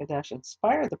Ruach HaKodesh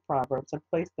inspired the Proverbs and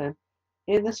placed them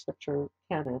in the scripture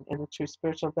canon, and the true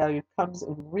spiritual value comes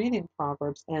in reading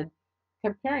Proverbs and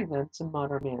comparing them to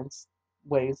modern man's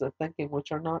ways of thinking,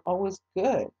 which are not always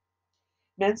good.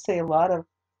 Men say a lot of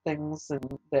things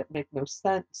that make no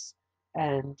sense.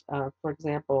 And for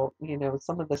example,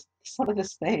 some of the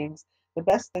sayings, the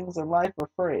best things in life are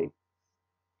free.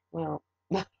 Well,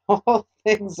 not all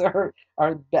things are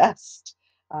best.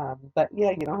 But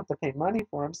yeah, you don't have to pay money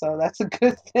for them, so that's a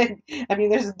good thing. I mean,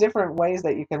 there's different ways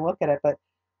that you can look at it, but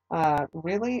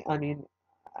really, I mean,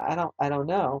 I don't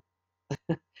know.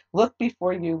 Look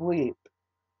before you leap.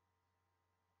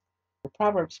 The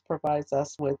Proverbs provides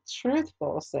us with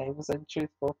truthful sayings and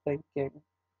truthful thinking,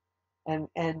 and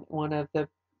one of the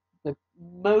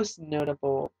most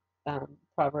notable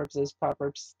Proverbs is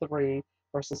Proverbs 3,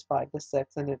 verses 5 to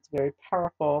 6, and it's very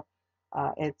powerful.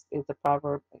 It's a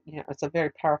proverb, it's a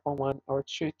very powerful one, or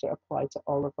truth to apply to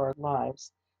all of our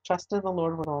lives. Trust in the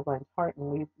Lord with all thine heart,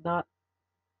 and lean not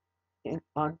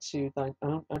unto thine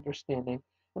own understanding.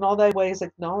 In all thy ways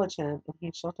acknowledge him, and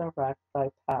he shall direct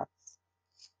thy paths.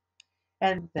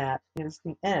 And that is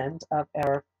the end of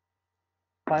our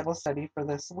Bible study for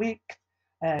this week.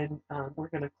 And we're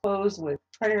going to close with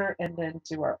prayer and then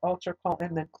do our altar call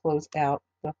and then close out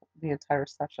the entire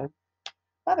session.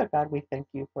 Father God, we thank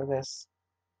you for this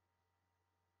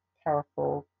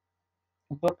powerful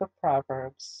book of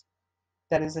Proverbs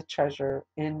that is a treasure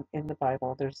in the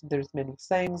Bible. There's many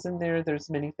sayings in there. There's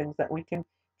many things that we can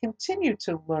continue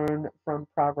to learn from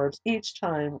Proverbs each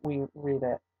time we read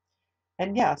it.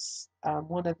 And yes,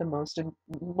 one of the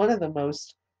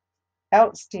most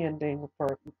outstanding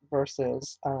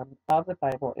verses of the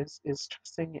Bible is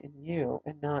trusting in you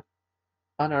and not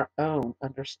on our own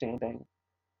understanding.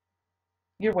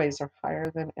 Your ways are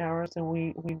higher than ours, and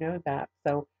we know that.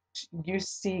 So you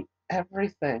see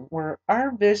everything. Where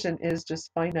our vision is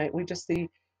just finite, we just see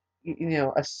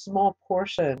a small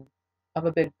portion of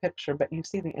a big picture, but you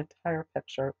see the entire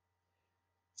picture.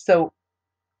 So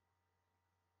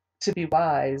to be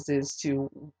wise is to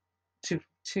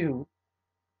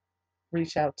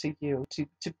reach out to you,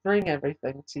 to bring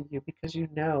everything to you because you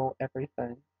know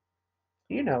everything.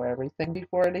 You know everything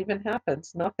before it even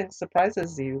happens. Nothing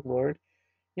surprises you, Lord.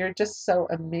 You're just so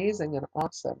amazing and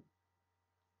awesome.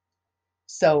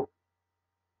 So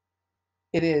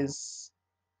it is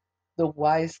the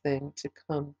wise thing to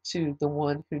come to the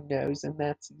one who knows, and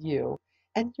that's you.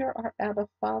 And you're our Abba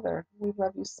Father. We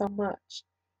love you so much.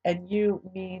 And you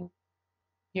mean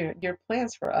your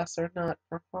plans for us are not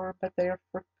for harm, but they are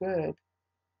for good.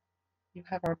 You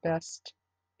have our best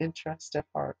interest at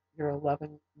heart. You're a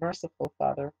loving, merciful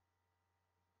Father.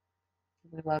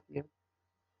 We love you.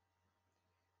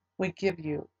 We give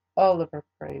you all of our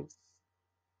praise,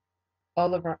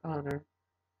 all of our honor,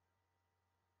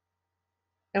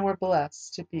 and we're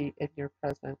blessed to be in your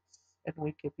presence. And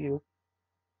we give you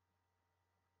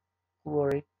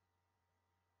glory.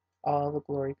 All the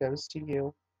glory goes to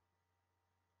you.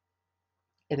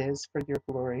 It is for your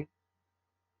glory.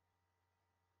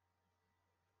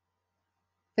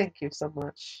 Thank you so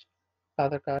much,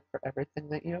 Father God, for everything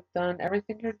that you have done,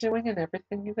 everything you're doing, and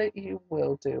everything that you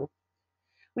will do.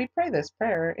 We pray this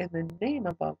prayer in the name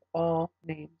above all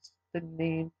names,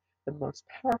 the most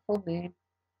powerful name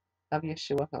of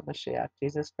Yeshua HaMashiach,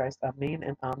 Jesus Christ. Amen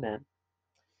and amen.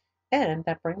 And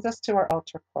that brings us to our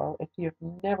altar call. If you've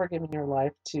never given your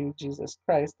life to Jesus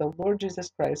Christ, the Lord Jesus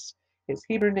Christ, his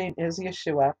Hebrew name is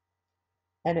Yeshua,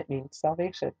 and it means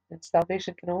salvation. And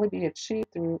salvation can only be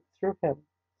achieved through him.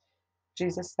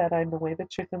 Jesus said, I am the way, the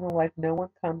truth, and the life. No one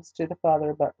comes to the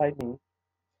Father but by me.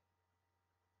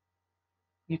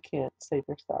 You can't save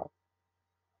yourself.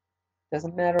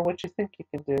 Doesn't matter what you think you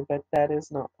can do, but that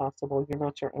is not possible. You're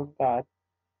not your own God.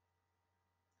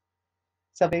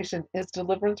 Salvation is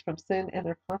deliverance from sin and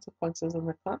their consequences, and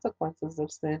the consequences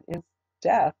of sin is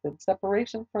death and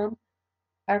separation from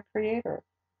our Creator.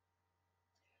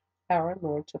 Our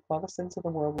Lord took all the sins of the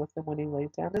world with him when he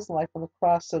laid down his life on the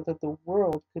cross so that the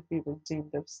world could be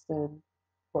redeemed of sin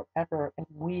forever and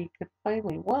we could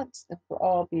finally once and for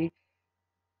all be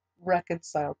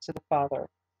reconciled to the Father.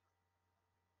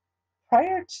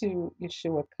 Prior to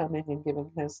Yeshua coming and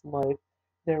giving his life,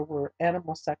 there were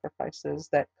animal sacrifices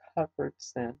that covered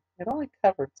sin. It only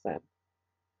covered sin.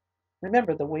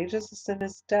 Remember, the wages of sin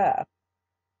is death.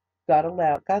 God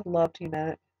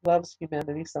loves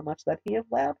humanity so much that he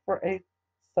allowed for a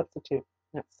substitute.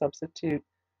 That substitute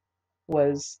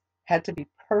had to be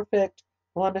perfect,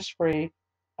 blemish free,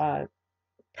 uh,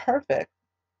 perfect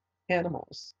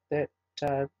animals. That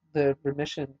the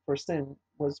remission for sin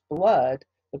was blood,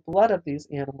 the blood of these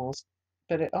animals,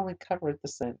 but it only covered the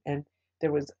sin. And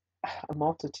there was a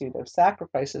multitude of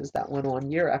sacrifices that went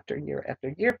on year after year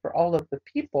after year for all of the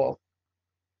people.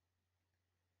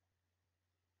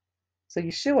 So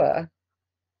Yeshua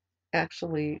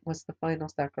actually was the final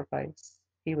sacrifice.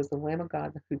 He was the Lamb of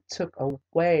God who took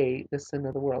away the sin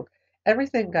of the world.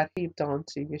 Everything got heaped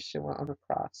onto Yeshua on the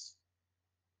cross.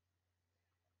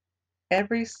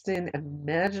 Every sin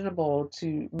imaginable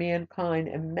to mankind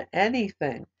and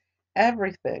anything,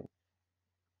 everything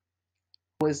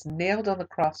was nailed on the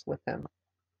cross with him.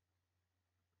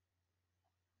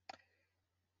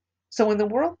 So when the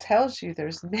world tells you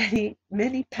there's many,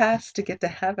 many paths to get to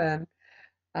heaven,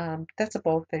 that's a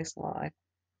bold-faced lie.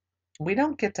 We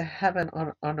don't get to heaven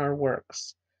on our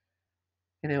works.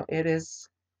 It is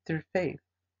through faith.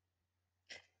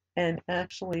 And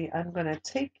actually, I'm going to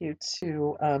take you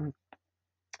to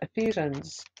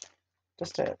Ephesians,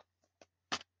 just to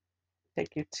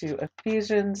take you to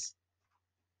Ephesians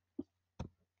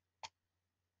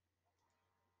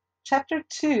chapter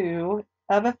 2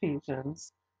 of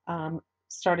Ephesians,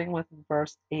 starting with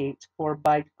verse 8. For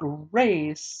by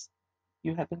grace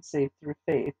you have been saved through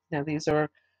faith. Now, these are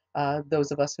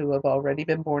those of us who have already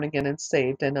been born again and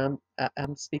saved, and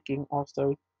I'm speaking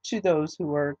also to those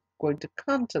who are going to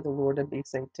come to the Lord and be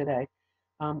saved today.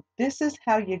 This is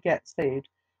how you get saved,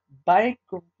 by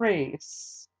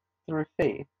grace through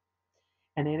faith.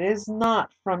 And it is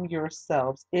not from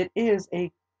yourselves. It is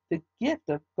the gift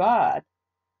of God.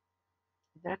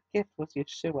 That gift was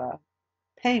Yeshua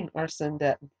paying our sin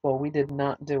debt in full. We did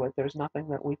not do it. There's nothing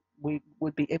that we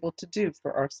would be able to do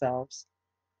for ourselves.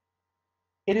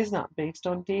 It is not based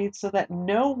on deeds, so that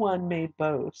no one may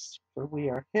boast, for we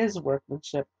are his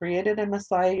workmanship, created in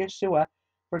Messiah Yeshua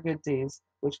for good deeds,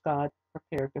 which God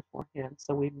prepared beforehand,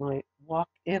 so we might walk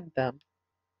in them.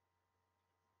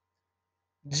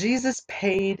 Jesus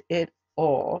paid it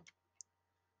all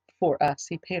for us.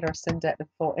 He paid our sin debt in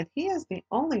full, and he is the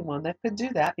only one that could do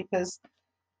that because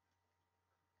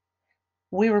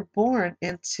we were born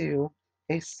into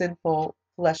a sinful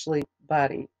fleshly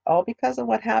body, all because of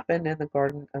what happened in the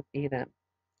Garden of Eden.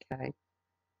 Okay.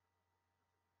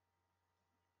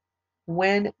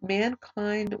 When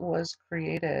mankind was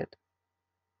created,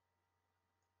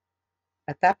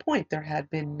 at that point there had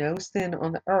been no sin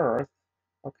on the earth,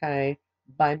 okay,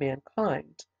 by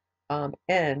mankind.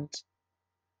 And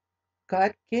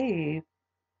God gave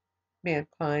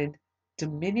mankind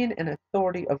dominion and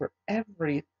authority over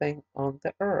everything on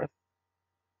the earth.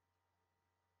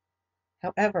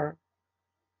 However,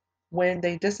 when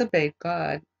they disobeyed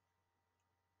God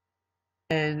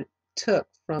and took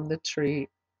from the tree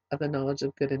of the knowledge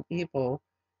of good and evil,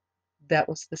 that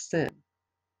was the sin.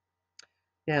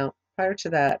 Now, prior to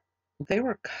that, they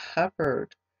were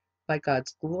covered by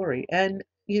God's glory. And,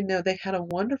 they had a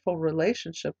wonderful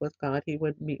relationship with God. He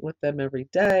would meet with them every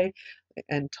day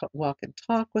and walk and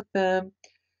talk with them.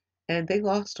 And they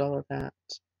lost all of that.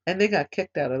 And they got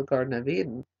kicked out of the Garden of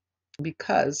Eden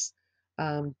because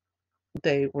um,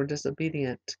 they were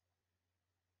disobedient.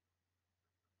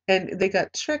 And they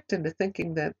got tricked into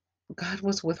thinking that God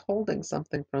was withholding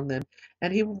something from them.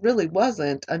 And he really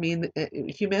wasn't. I mean,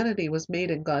 humanity was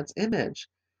made in God's image.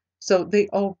 So they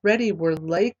already were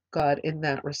like God in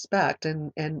that respect.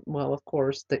 And well, of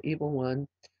course, the evil one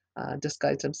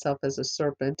disguised himself as a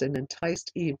serpent and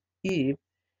enticed Eve,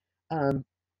 and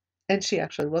she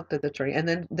actually looked at the tree. And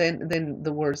then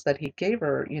the words that he gave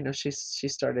her, she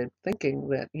started thinking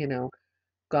that,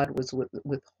 God was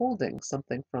withholding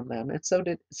something from them, and so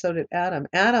did Adam.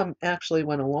 Adam actually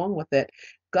went along with it.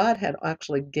 God had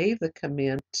actually gave the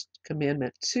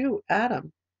commandment to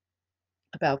Adam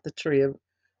about the tree of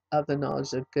the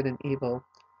knowledge of good and evil.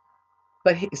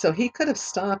 But he could have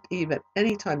stopped Eve at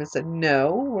any time and said,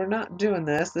 "No, we're not doing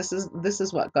this. This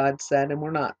is what God said, and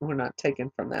we're not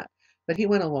taking from that." But he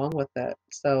went along with it.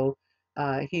 So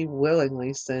he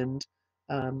willingly sinned.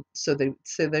 So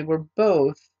they were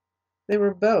both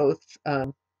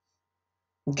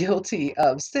guilty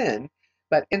of sin.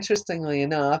 But interestingly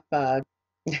enough,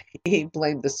 he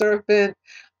blamed the serpent,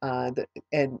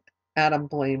 and Adam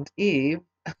blamed Eve.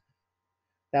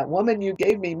 That woman you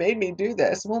gave me made me do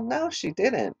this. Well, no, she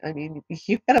didn't. I mean,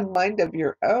 you had a mind of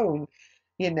your own,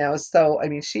 So I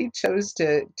mean, she chose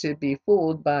to be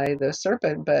fooled by the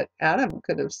serpent, but Adam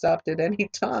could have stopped at any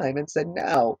time and said,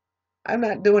 "No, I'm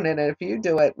not doing it. And if you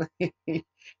do it,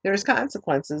 there's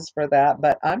consequences for that,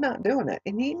 but I'm not doing it."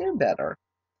 And he knew better.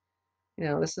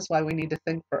 This is why we need to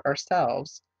think for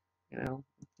ourselves.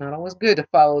 It's not always good to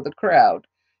follow the crowd,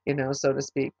 so to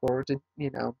speak, or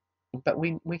but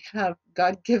we have,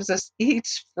 God gives us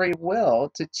each free will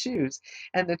to choose,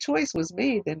 and the choice was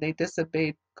made, and they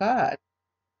disobeyed God.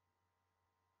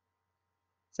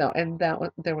 So, and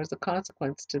there was a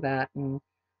consequence to that, and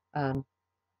um,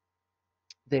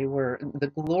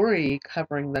 the glory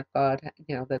covering that God,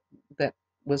 that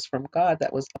was from God,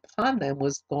 that was upon them,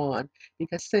 was gone,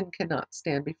 because sin cannot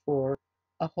stand before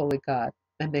a holy God,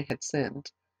 and they had sinned.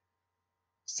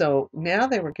 So now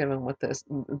they were given with this.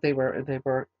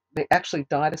 They actually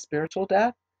died a spiritual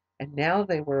death, and now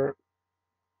they were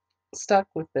stuck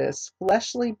with this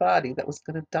fleshly body that was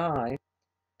going to die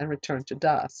and return to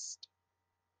dust.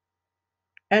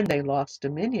 And they lost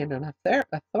dominion and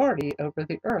authority over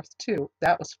the earth too.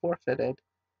 That was forfeited.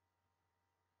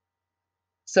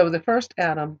 So the first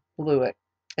Adam blew it.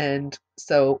 And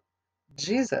so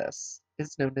Jesus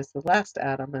is known as the last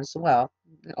Adam as well,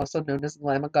 also known as the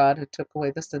Lamb of God who took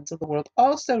away the sins of the world,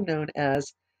 also known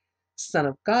as Son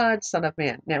of God, Son of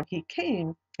Man. Now, he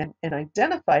came and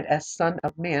identified as Son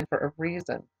of Man for a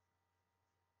reason.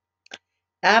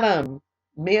 Adam,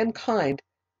 mankind,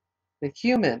 the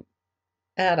human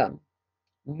Adam,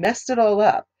 messed it all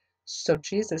up. So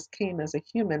Jesus came as a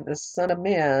human, the Son of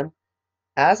Man,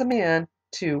 as a man,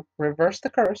 to reverse the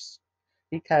curse,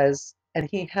 and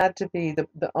he had to be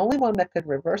the only one that could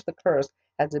reverse the curse,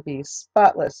 had to be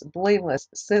spotless, blameless,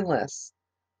 sinless,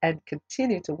 and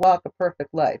continue to walk a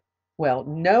perfect life. Well,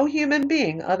 no human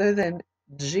being other than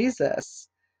Jesus,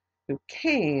 who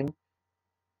came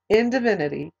in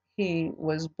divinity, he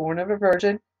was born of a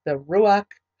virgin, the Ruach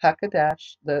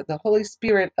HaKodesh, the Holy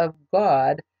Spirit of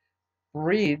God,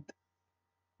 breathed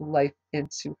life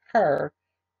into her,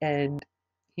 and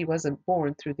he wasn't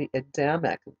born through the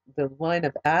Adamic, the line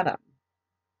of Adam.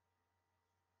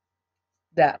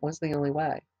 That was the only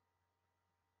way.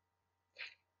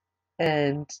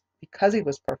 And because he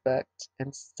was perfect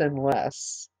and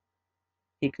sinless,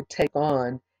 he could take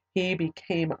on, he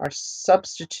became our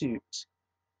substitute.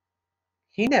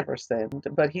 He never sinned,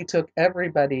 but he took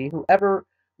everybody, whoever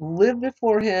lived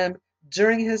before him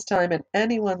during his time, and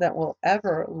anyone that will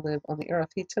ever live on the earth,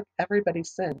 he took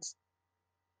everybody's sins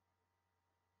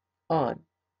on,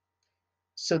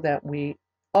 so that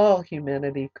all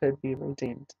humanity could be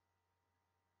redeemed.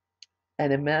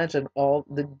 And imagine all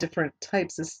the different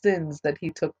types of sins that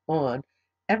he took on,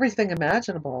 everything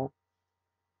imaginable,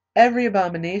 every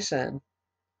abomination.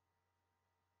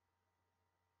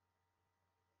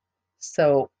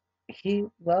 So he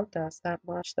loved us that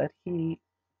much that he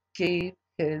gave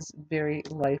his very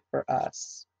life for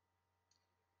us.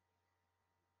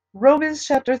 Romans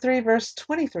chapter 3, verse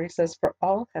 23 says, "For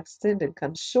all have sinned and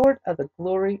come short of the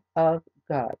glory of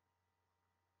God.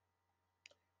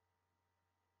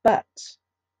 But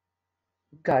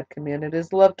God commanded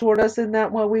his love toward us in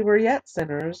that while we were yet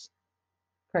sinners,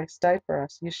 Christ died for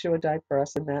us." Yeshua died for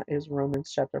us, and that is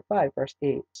Romans chapter 5, verse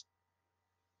 8.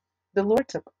 The Lord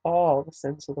took all the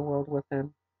sins of the world with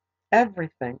him.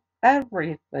 Everything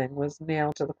was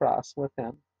nailed to the cross with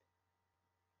him.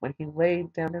 When he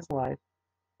laid down his life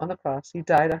on the cross, he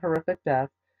died a horrific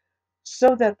death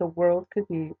so that the world could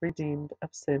be redeemed of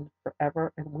sin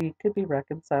forever and we could be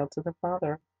reconciled to the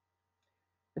Father.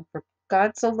 And for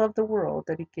God so loved the world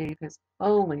that he gave his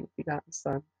only begotten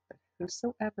Son, that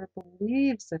whosoever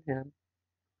believes in him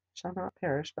shall not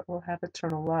perish but will have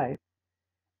eternal life.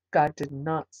 God did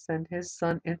not send his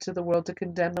Son into the world to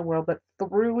condemn the world, but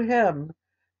through him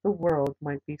the world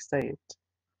might be saved.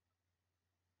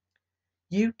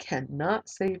 You cannot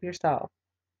save yourself.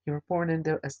 You were born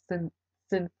into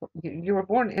you were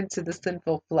born into the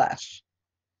sinful flesh.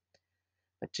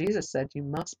 But Jesus said you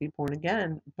must be born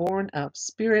again, born of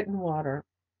spirit and water,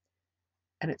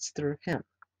 and it's through him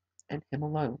and him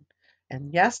alone.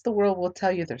 And yes, the world will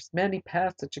tell you there's many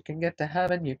paths that you can get to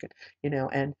heaven. You can,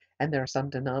 and there are some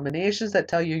denominations that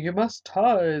tell you you must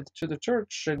tithe to the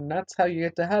church and that's how you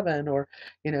get to heaven. Or,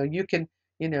 you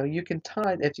can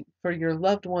tithe for your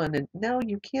loved one. And no,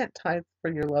 you can't tithe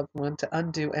for your loved one to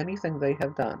undo anything they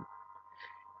have done.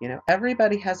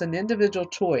 Everybody has an individual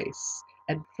choice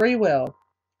and free will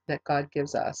that God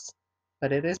gives us.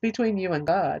 But it is between you and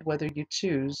God whether you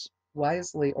choose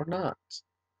wisely or not.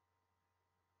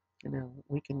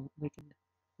 We can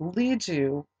lead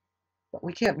you, but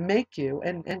we can't make you,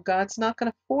 and God's not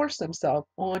going to force himself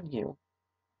on you.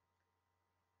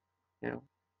 You know,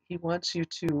 he wants you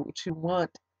to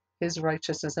want his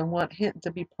righteousness and want him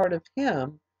to be part of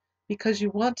him because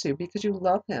you want to, because you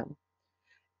love him.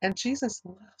 And Jesus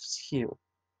loves you.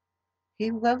 He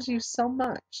loves you so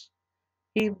much.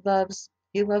 He loves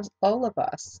all of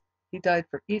us. He died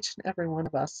for each and every one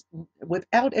of us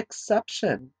without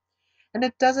exception. And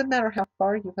it doesn't matter how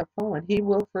far you have fallen, he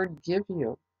will forgive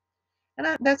you.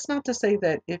 And that's not to say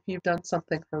that if you've done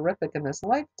something horrific in this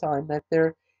lifetime that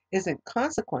there isn't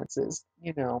consequences,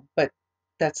 but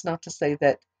that's not to say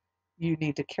that you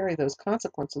need to carry those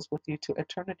consequences with you to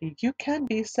eternity. You can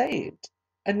be saved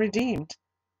and redeemed.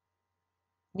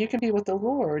 You can be with the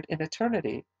Lord in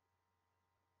eternity.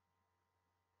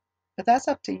 But that's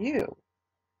up to you.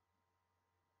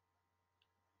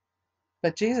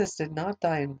 But Jesus did not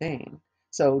die in vain.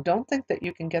 So don't think that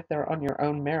you can get there on your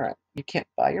own merit. You can't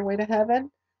buy your way to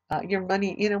heaven. Your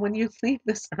money, when you leave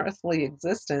this earthly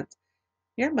existence,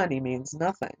 your money means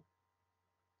nothing.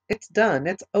 It's done.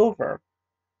 It's over.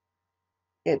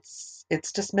 It's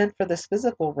just meant for this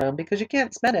physical realm because you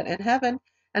can't spend it in heaven.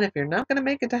 And if you're not going to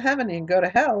make it to heaven and you go to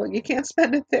hell, you can't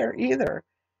spend it there either.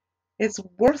 It's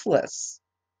worthless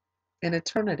in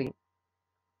eternity.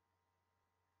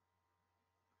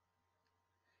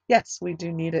 Yes, we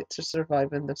do need it to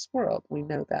survive in this world. We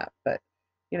know that, but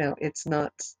it's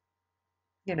not,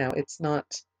 it's not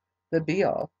the be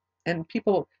all. And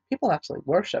people actually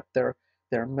worship their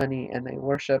money, and they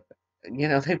worship,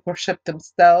 they worship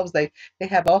themselves. They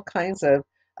have all kinds of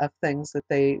things that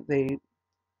they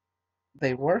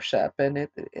worship, and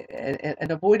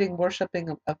avoiding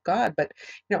worshiping of God. But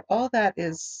all that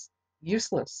is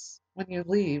useless when you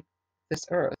leave this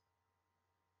earth.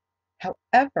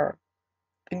 However,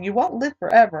 and you won't live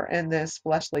forever in this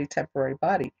fleshly temporary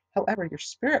body. However, your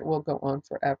spirit will go on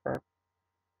forever.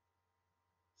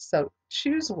 So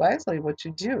choose wisely what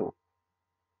you do.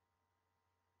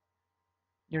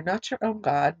 You're not your own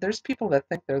God. There's people that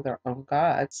think they're their own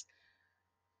gods.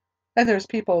 And there's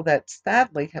people that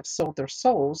sadly have sold their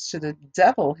souls to the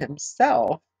devil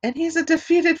himself. And he's a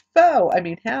defeated foe. I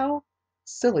mean, how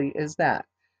silly is that?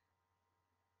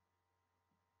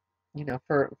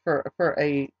 For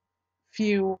a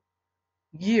few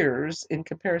years in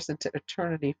comparison to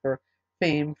eternity, for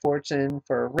fame, fortune,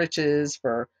 for riches,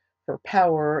 for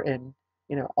power, and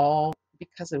all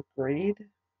because of greed.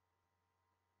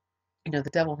 The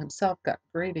devil himself got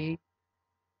greedy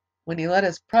when he let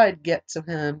his pride get to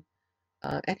him,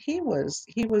 and he was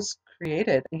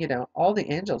created. All the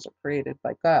angels are created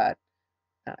by God.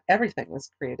 Everything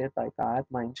was created by God,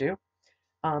 mind you.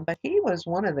 But he was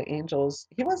one of the angels.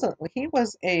 He was one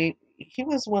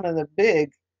of the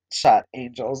big shot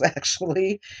angels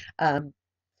actually. Um,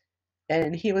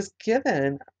 and he was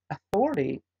given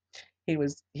authority. He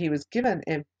was given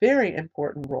a very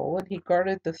important role, and he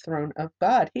guarded the throne of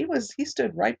God. He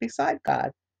stood right beside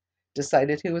God,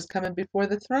 decided who was coming before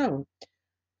the throne.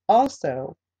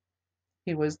 Also,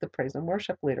 he was the praise and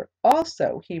worship leader.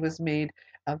 Also, he was made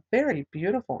a very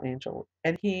beautiful angel,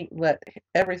 and he let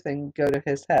everything go to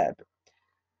his head.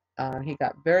 He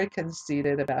got very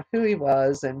conceited about who he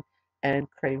was, and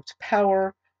craved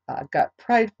power, got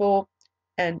prideful,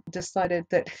 and decided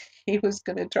that he was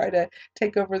going to try to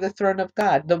take over the throne of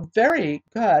God, the very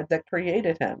God that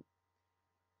created him.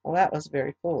 Well, that was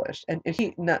very foolish. And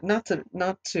he not to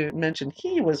mention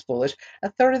he was foolish.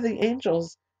 A third of the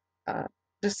angels uh,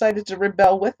 decided to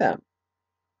rebel with him.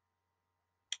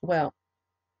 Well,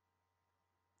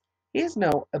 he has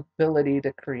no ability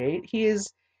to create. He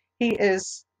is he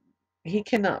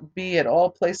cannot be at all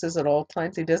places at all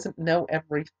times. He doesn't know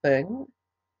everything.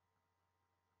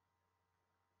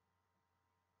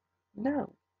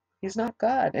 No, he's not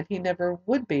God, and he never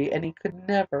would be, and he could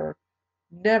never,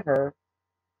 never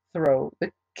throw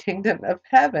the kingdom of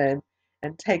heaven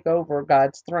and take over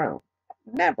God's throne.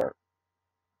 Never.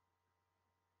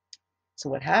 So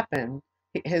what happened,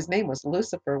 his name was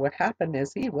Lucifer. What happened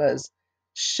is he was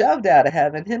shoved out of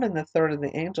heaven, him and the third of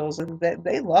the angels, and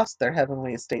they lost their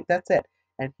heavenly estate. That's it.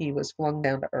 And he was flung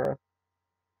down to earth.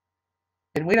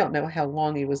 And we don't know how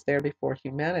long he was there before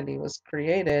humanity was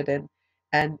created.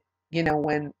 And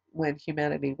when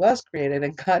humanity was created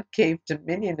and God gave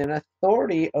dominion and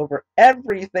authority over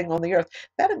everything on the earth,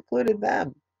 that included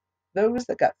them, those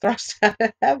that got thrust out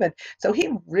of heaven. So he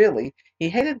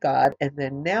hated God, and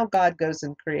then now God goes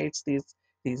and creates these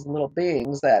little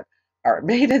beings that are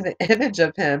made in the image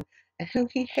of him, and who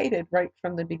he hated right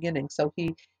from the beginning. So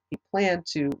He planned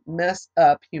to mess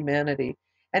up humanity.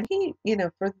 And he,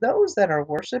 for those that are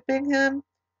worshiping him,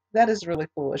 that is really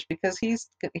foolish because he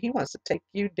wants to take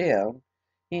you down.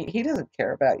 He doesn't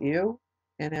care about you.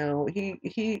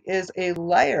 He is a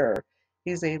liar.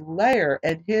 He's a liar,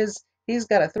 and he's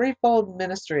got a threefold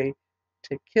ministry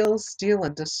to kill, steal,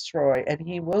 and destroy, and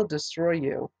he will destroy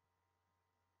you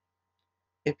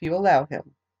if you allow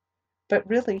him. But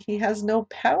really, he has no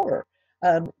power.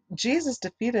 Jesus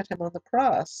defeated him on the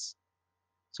cross.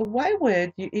 So why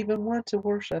would you even want to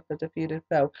worship a defeated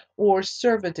foe, or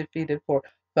serve a defeated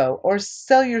foe, or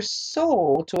sell your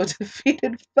soul to a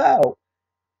defeated foe?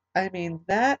 I mean,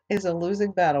 that is a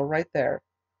losing battle right there.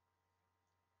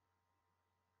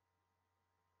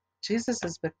 Jesus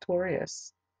is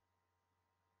victorious.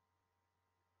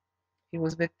 He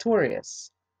was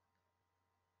victorious.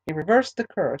 He reversed the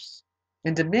curse,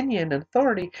 and dominion and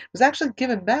authority was actually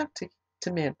given back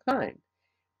to mankind,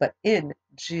 but in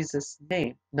Jesus'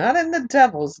 name, not in the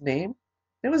devil's name.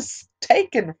 It was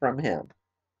taken from him.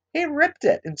 He ripped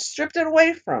it and stripped it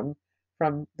away from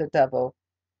the devil.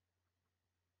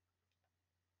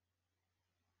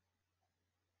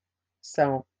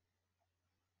 So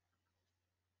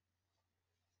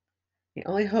the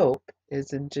only hope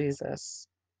is in Jesus.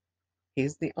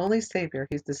 He's the only Savior.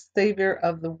 He's the Savior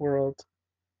of the world.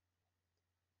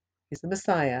 He's the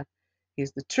Messiah.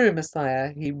 He's the true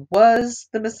Messiah. He was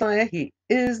the Messiah. He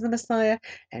is the Messiah.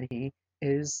 And he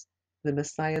is the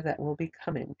Messiah that will be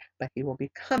coming. But he will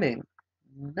be coming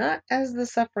not as the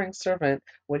suffering servant,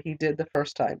 what he did the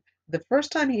first time. The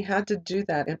first time he had to do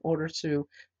that in order to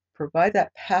provide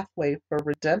that pathway for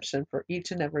redemption for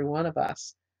each and every one of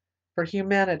us, for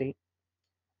humanity.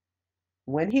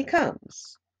 When he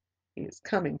comes, he is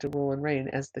coming to rule and reign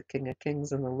as the King of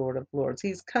Kings and the Lord of Lords.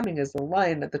 He's coming as the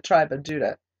Lion of the tribe of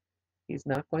Judah. He's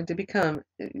not going to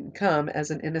come as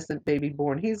an innocent baby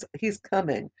born. He's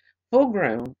coming full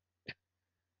grown,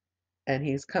 and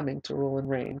he's coming to rule and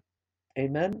reign.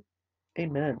 Amen.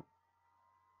 Amen.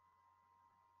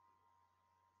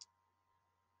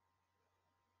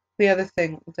 The other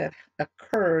thing that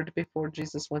occurred before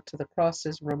Jesus went to the cross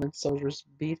is Roman soldiers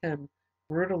beat him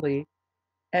brutally.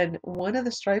 And one of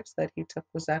the stripes that he took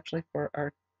was actually for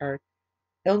our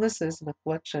illnesses and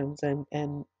afflictions,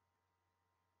 and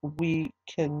we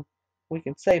can we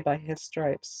can say by his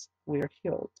stripes we are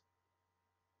healed.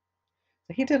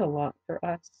 So he did a lot for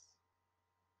us.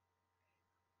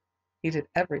 He did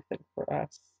everything for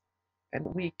us, and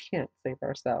we can't save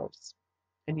ourselves.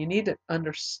 And you need to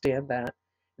understand that.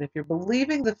 And if you're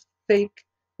believing the fake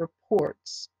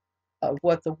reports of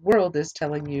what the world is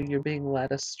telling you, you're being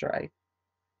led astray.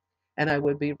 And I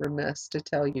would be remiss to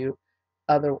tell you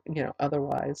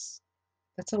otherwise.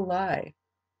 That's a lie.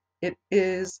 It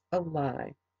is a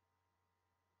lie.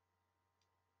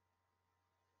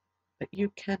 But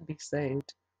you can be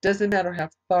saved. Doesn't matter how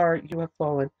far you have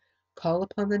fallen. Call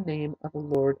upon the name of the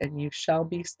Lord and you shall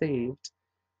be saved.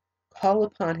 Call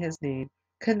upon his name.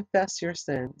 Confess your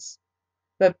sins.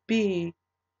 But be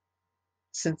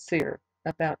sincere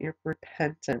about your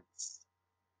repentance.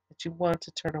 That you want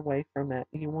to turn away from it.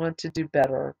 You want to do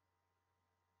better.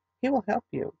 He will help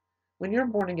you. When you're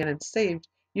born again and saved,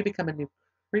 you become a new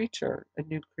creature, a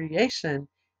new creation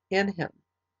in him,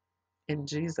 in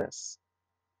Jesus.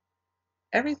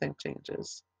 Everything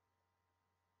changes.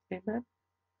 Amen.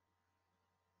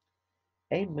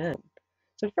 Amen.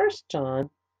 So First John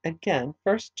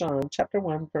chapter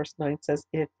 1, verse 9 says,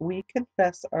 if we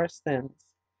confess our sins,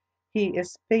 he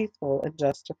is faithful and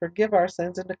just to forgive our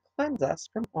sins and to cleanse us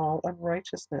from all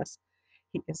unrighteousness.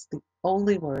 He is the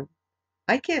only one.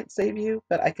 I can't save you,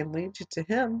 but I can lead you to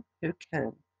him who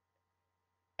can.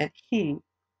 And he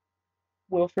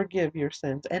will forgive your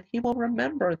sins, and he will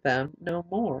remember them no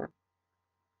more,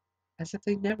 as if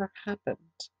they never happened.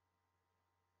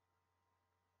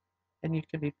 And you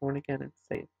can be born again and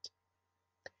saved.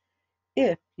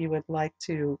 If you would like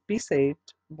to be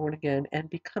saved, born again, and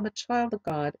become a child of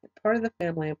God, part of the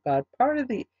family of God, part of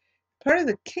the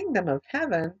kingdom of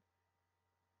heaven,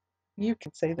 you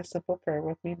can say the simple prayer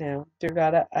with me now. Dear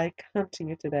God, I come to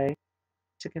you today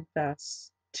to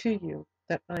confess to you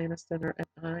that I am a sinner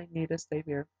and I need a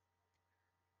Savior.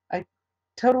 I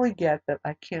totally get that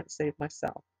I can't save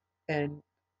myself. And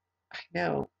I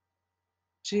know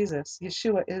Jesus,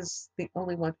 Yeshua, is the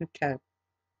only one who can.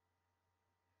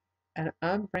 And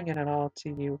I'm bringing it all to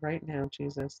you right now,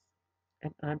 Jesus.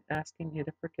 And I'm asking you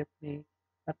to forgive me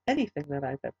of anything that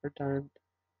I've ever done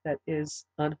that is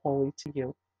unholy to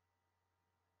you.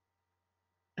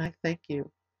 I thank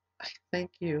you. I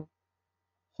thank you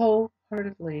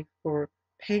wholeheartedly for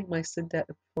paying my sin debt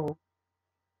in full,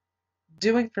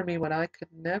 doing for me what I could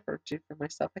never do for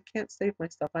myself. I can't save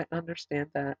myself. I understand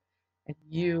that. And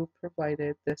you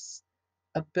provided this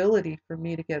ability for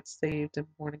me to get saved and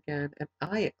born again. And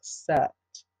I accept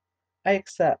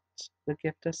the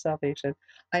gift of salvation.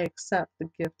 I accept the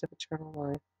gift of eternal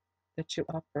life that you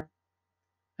offer.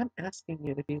 I'm asking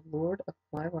you to be Lord of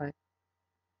my life.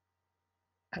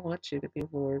 I want you to be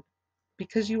Lord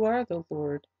because you are the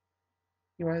Lord.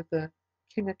 You are the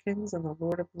King of Kings and the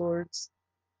Lord of Lords.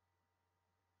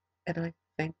 And I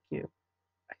thank you.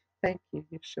 I thank you,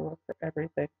 Yeshua, for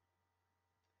everything.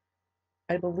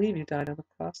 I believe you died on the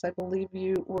cross. I believe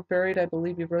you were buried. I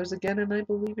believe you rose again. And I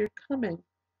believe you're coming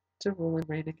to rule and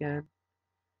reign again.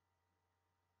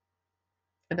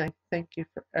 And I thank you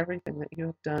for everything that you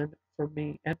have done for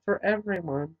me and for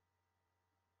everyone.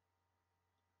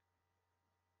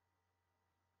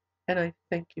 And I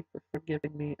thank you for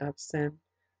forgiving me of sin.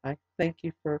 I thank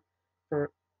you for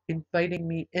inviting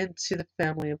me into the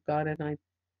family of God, and I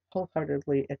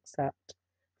wholeheartedly accept.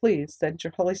 Please send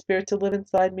your Holy Spirit to live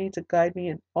inside me, to guide me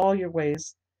in all your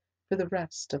ways for the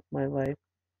rest of my life.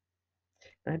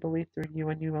 I believe through you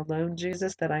and you alone,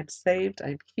 Jesus, that I'm saved,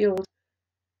 I'm healed,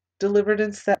 delivered,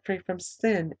 and set free from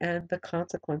sin and the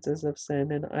consequences of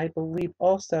sin. And I believe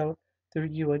also through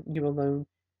you and you alone,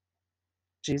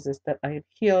 Jesus, that I am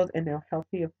healed and now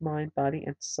healthy of mind, body,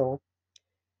 and soul.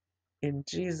 In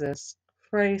Jesus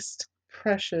Christ,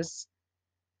 precious,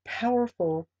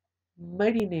 powerful,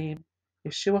 mighty name,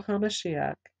 Yeshua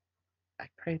HaMashiach, I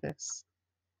pray this.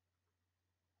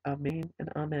 Amen and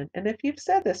amen. And if you've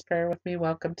said this prayer with me,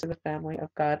 welcome to the family of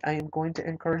God. I am going to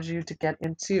encourage you to get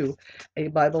into a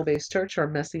Bible-based church or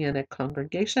Messianic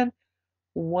congregation,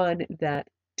 one that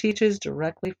teaches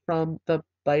directly from the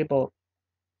Bible.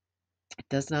 It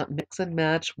does not mix and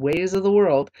match ways of the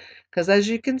world, because as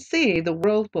you can see, the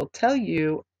world will tell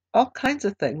you all kinds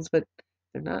of things, but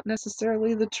they're not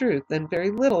necessarily the truth, and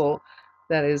very little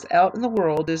that is out in the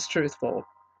world is truthful.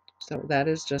 So that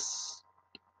is just,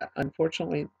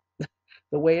 unfortunately,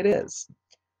 the way it is.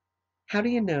 How do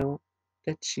you know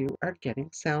that you are getting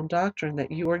sound doctrine,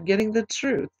 that you are getting the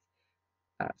truth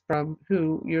from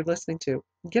who you're listening to?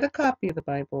 Get a copy of the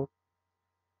Bible.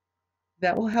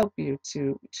 That will help you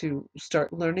to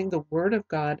start learning the Word of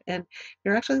God, and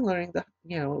you're actually learning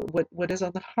what is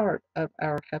on the heart of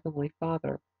our Heavenly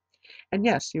Father. And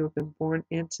yes, you have been born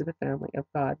into the family of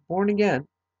God, born again,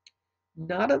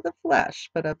 not of the flesh,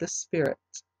 but of the Spirit.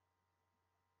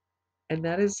 And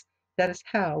that is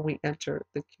how we enter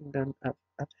the kingdom of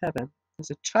heaven,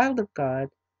 as a child of God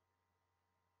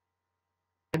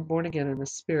and born again in the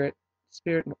spirit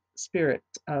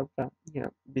of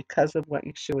because of what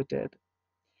Yeshua did,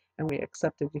 and we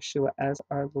accepted Yeshua as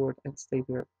our Lord and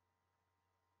Savior.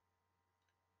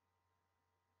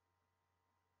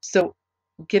 So,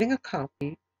 getting a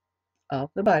copy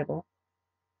of the Bible,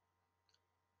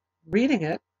 reading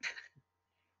it,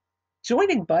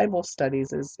 joining Bible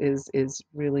studies is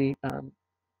really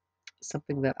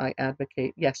something that I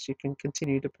advocate. Yes, you can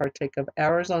continue to partake of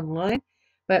hours online,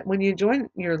 but when you join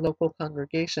your local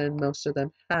congregation, most of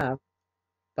them have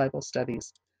Bible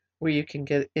studies where you can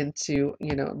get into,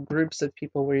 groups of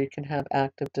people where you can have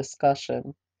active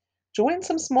discussion. Join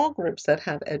some small groups that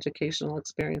have educational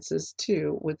experiences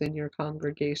too within your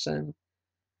congregation.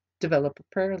 Develop a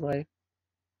prayer life.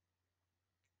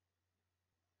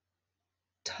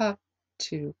 Talk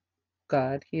to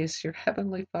God. He is your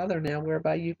heavenly Father now,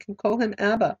 whereby you can call him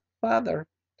Abba, Father.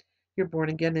 You're born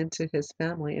again into his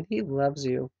family, and he loves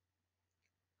you.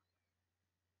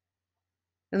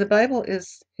 And the Bible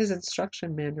is his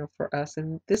instruction manual for us,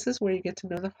 and this is where you get to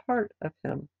know the heart of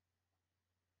him.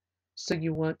 So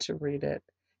you want to read it.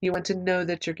 You want to know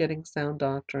that you're getting sound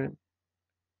doctrine.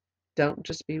 Don't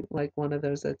just be like one of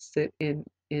those that sit in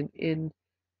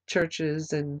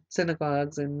churches and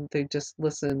synagogues and they just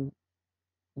listen,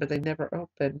 but they never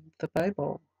open the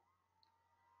Bible.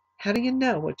 How do you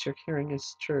know what you're hearing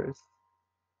is truth?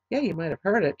 Yeah, you might have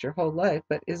heard it your whole life,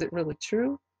 but is it really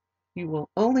true? You will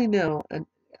only know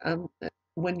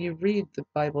when you read the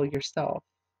Bible yourself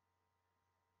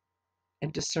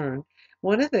and discern.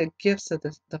 One of the gifts of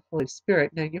the Holy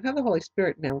Spirit, now you have the Holy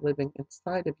Spirit now living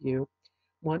inside of you.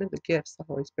 One of the gifts the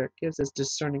Holy Spirit gives is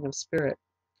discerning of spirit.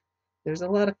 There's a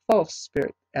lot of false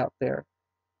spirit out there,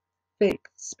 fake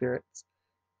spirits.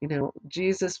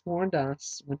 Jesus warned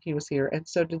us when he was here, and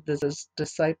so did the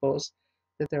disciples,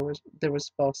 that there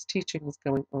was false teachings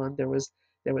going on. There was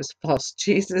false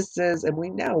Jesuses, and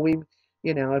we know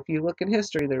if you look in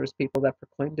history, there was people that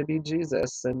proclaimed to be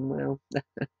Jesus, and well,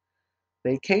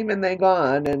 they came and they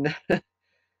gone, and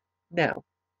no,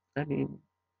 I mean,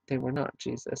 they were not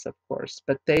Jesus, of course,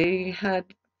 but they had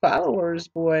followers,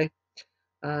 boy.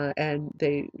 and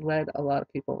they led a lot of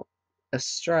people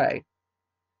astray.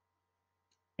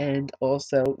 And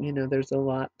also, there's a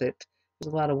lot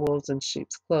of wolves in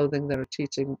sheep's clothing that are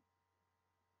teaching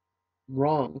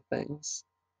wrong things.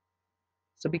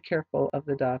 So be careful of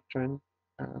the doctrine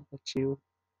that you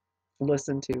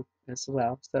listen to as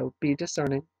well. So be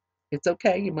discerning. It's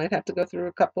okay. You might have to go through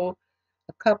a couple,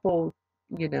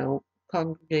 you know,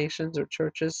 congregations or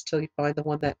churches till you find the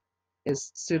one that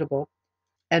is suitable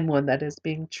and one that is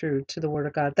being true to the Word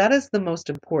of God. That is the most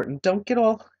important. Don't get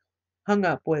all hung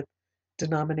up with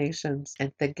denominations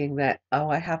and thinking that, oh,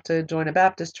 I have to join a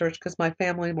Baptist church because my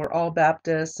family were all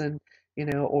Baptists and,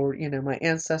 or, my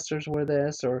ancestors were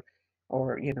this, or,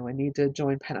 I need to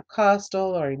join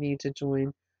Pentecostal, or I need to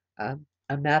join a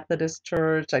Methodist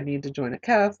church. I need to join a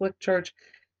Catholic church.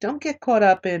 Don't get caught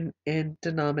up in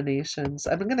denominations.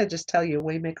 I'm going to just tell you,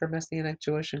 Waymaker Messianic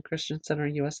Jewish and Christian Center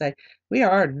USA, we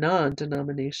are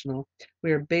non-denominational.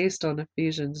 We are based on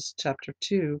Ephesians chapter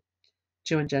 2,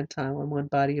 Jew and Gentile in one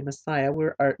body of Messiah.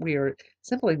 We are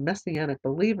simply Messianic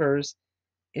believers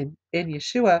in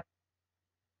Yeshua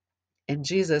and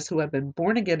Jesus, who have been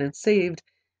born again and saved,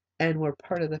 and we're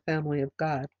part of the family of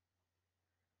God.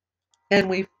 And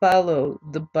we follow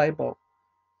the Bible.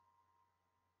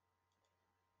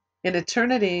 In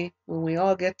eternity, when we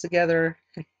all get together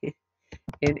in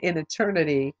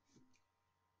eternity,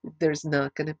 there's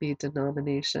not going to be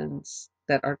denominations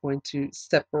that are going to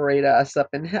separate us up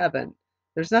in heaven.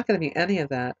 There's not going to be any of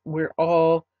that. We're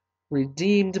all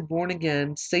redeemed, born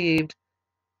again, saved,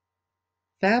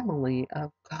 family of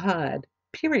God,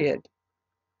 period.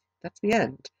 That's the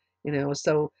end.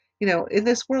 So, in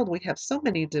this world we have so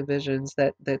many divisions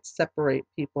that separate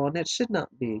people, and it should not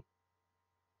be.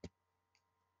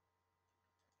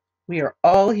 We are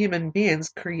all human beings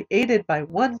created by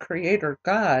one creator,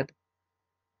 God,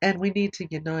 and we need to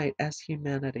unite as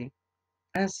humanity,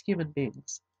 as human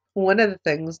beings. One of the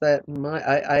things that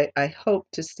I hope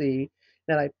to see,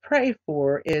 that I pray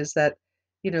for, is that,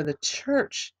 the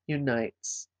church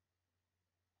unites.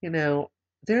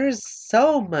 There is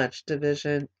so much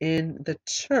division in the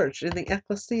church, in the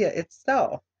ecclesia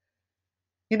itself.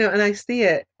 And I see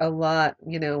it a lot,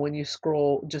 when you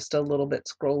scroll just a little bit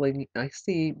scrolling, I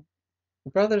see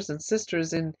brothers and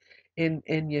sisters in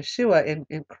Yeshua,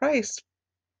 in Christ,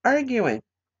 arguing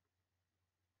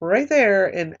right there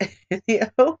in, in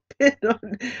the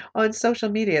open on social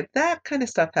media. That kind of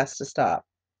stuff has to stop.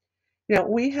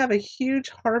 We have a huge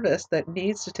harvest that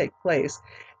needs to take place.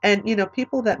 And,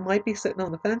 people that might be sitting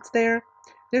on the fence there,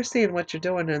 they're seeing what you're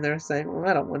doing and they're saying, well,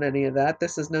 I don't want any of that.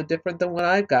 This is no different than what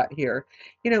I've got here.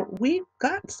 We've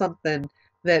got something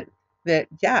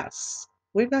yes,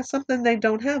 we've got something they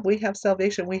don't have. We have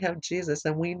salvation. We have Jesus,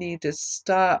 and we need to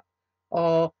stop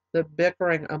all the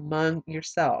bickering among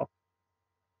yourself.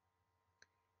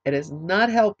 It is not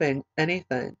helping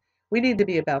anything. We need to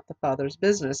be about the Father's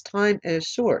business. Time is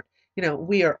short.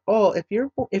 We are all, if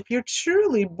you're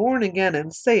truly born again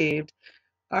and saved,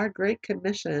 our Great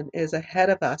Commission is ahead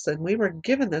of us, and we were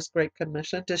given this Great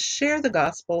Commission to share the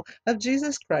gospel of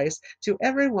Jesus Christ to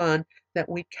everyone that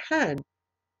we can.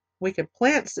 We can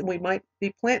plant. We might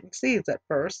be planting seeds at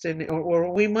first,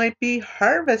 or we might be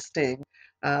harvesting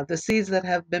the seeds that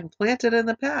have been planted in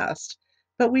the past.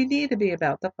 But we need to be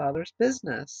about the Father's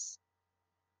business.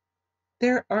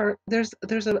 There's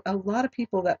a lot of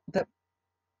people that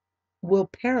will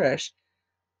perish,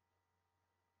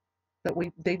 that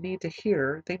they need to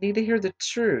hear. They need to hear the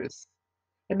truth.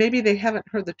 And maybe they haven't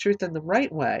heard the truth in the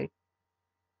right way.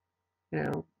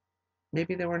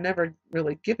 Maybe they were never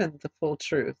really given the full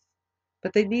truth.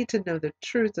 But they need to know the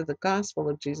truth of the gospel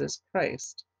of Jesus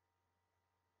Christ.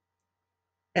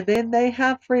 And then they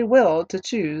have free will to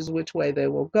choose which way they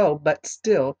will go. But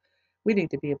still, we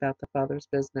need to be about the Father's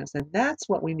business. And that's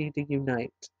what we need to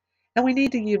unite. And we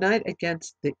need to unite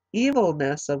against the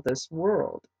evilness of this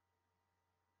world.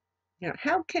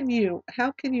 How can you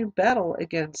battle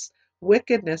against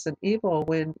wickedness and evil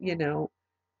when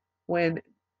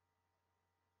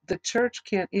the church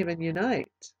can't even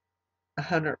unite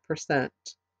 100%?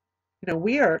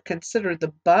 We are considered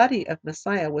the body of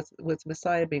Messiah, with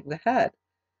Messiah being the head.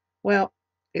 Well,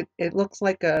 it looks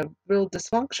like a real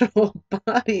dysfunctional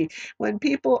body when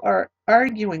people are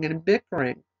arguing and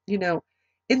bickering.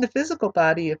 In the physical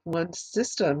body, if one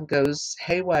system goes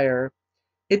haywire,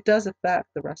 it does affect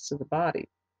the rest of the body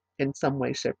in some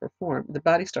way, shape, or form. The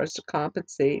body starts to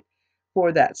compensate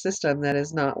for that system that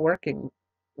is not working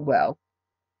well.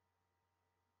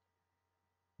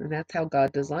 And that's how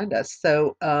God designed us.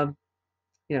 So,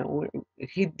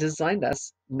 He designed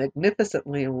us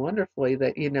magnificently and wonderfully,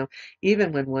 that,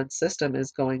 even when one system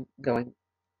is going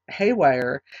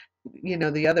haywire,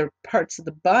 the other parts of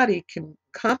the body can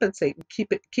compensate and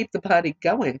keep the body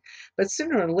going. But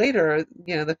sooner or later,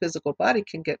 the physical body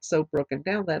can get so broken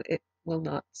down that it will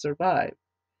not survive.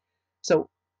 So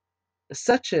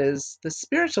such is the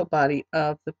spiritual body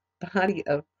of the body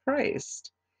of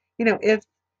Christ.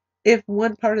 If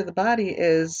one part of the body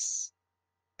is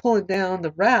pulling down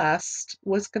the rest,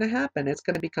 what's going to happen? It's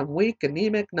going to become weak,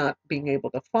 anemic, not being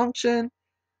able to function.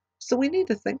 So we need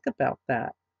to think about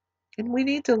that. And we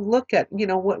need to look at,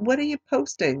 what are you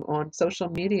posting on social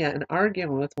media and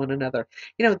arguing with one another?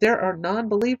 There are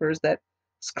non-believers that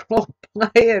scroll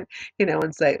by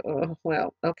and say, oh,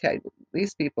 well, okay,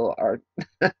 these people are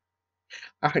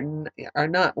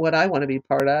not what I want to be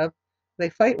part of. They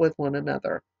fight with one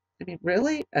another. I mean,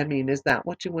 really? I mean, is that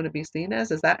what you want to be seen as?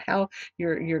 Is that how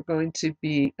you're going to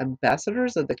be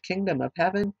ambassadors of the kingdom of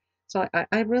heaven? So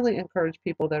I really encourage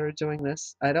people that are doing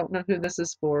this. I don't know who this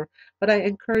is for, but I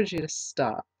encourage you to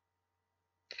stop.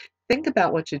 Think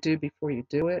about what you do before you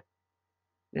do it.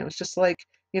 It's just like,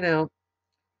 the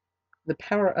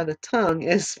power of the tongue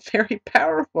is very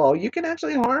powerful. You can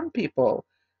actually harm people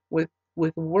with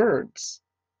with words.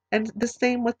 And the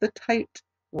same with the typed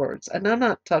words. And I'm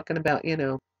not talking about,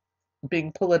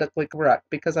 being politically correct,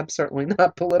 because I'm certainly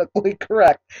not politically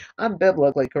correct. I'm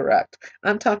biblically correct.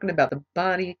 I'm talking about the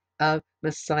body of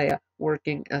Messiah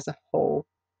working as a whole.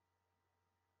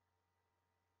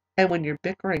 And when you're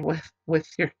bickering with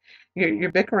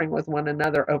you're bickering with one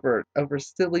another over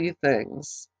silly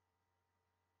things,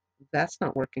 that's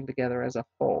not working together as a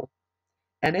whole.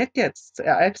 And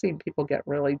I've seen people get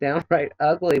really downright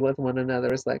ugly with one another.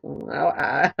 It's like, well,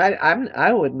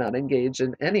 I would not engage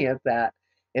in any of that.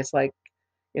 It's like,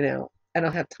 I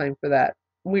don't have time for that.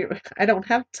 I don't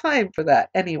have time for that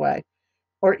anyway,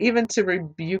 or even to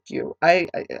rebuke you.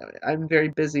 I'm very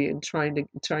busy in trying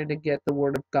to get the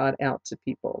word of God out to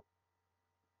people,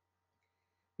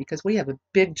 because we have a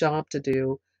big job to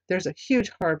do. There's a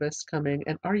huge harvest coming,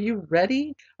 and are you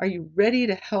ready? Are you ready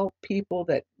to help people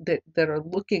that are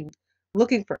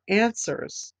looking for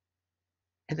answers?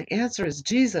 And the answer is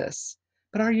Jesus.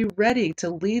 But are you ready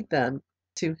to lead them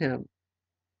to him?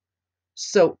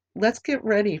 So let's get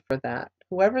ready for that.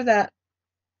 Whoever that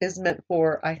is meant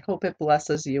for, I hope it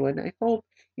blesses you, and I hope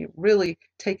you really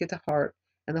take it to heart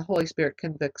and the Holy Spirit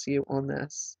convicts you on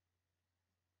this.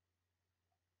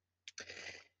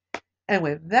 And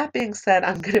with that being said,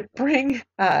 I'm going to bring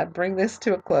this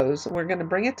to a close. We're going to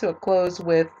bring it to a close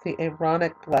with the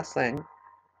Aaronic blessing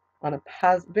on a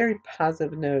very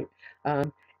positive note.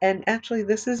 And actually,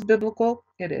 this is biblical.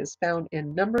 It is found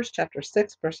in Numbers chapter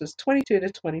 6, verses 22 to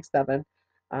 27.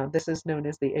 This is known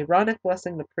as the Aaronic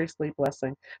blessing, the priestly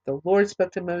blessing. The Lord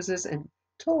spoke to Moses and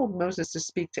told Moses to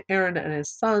speak to Aaron and his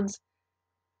sons.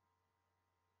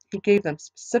 He gave them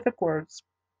specific words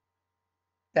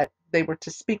that they were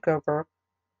to speak over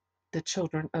the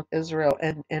children of Israel,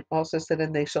 and also said,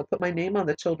 and they shall put my name on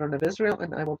the children of Israel,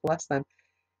 and I will bless them.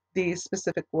 These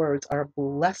specific words are a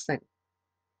blessing.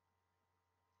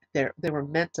 They were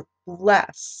meant to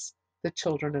bless the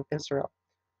children of Israel.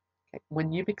 Okay?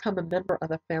 When you become a member of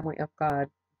the family of God,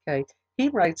 okay, he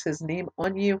writes his name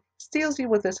on you, seals you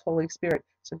with his Holy Spirit.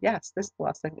 So yes, this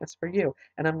blessing is for you.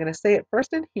 And I'm going to say it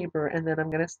first in Hebrew, and then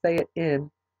I'm going to say it in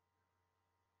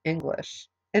English.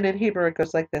 And in Hebrew, it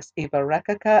goes like this: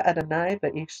 Ivarekaka Adonai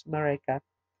ve'ishmereka.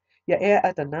 Ya'er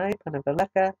Adonai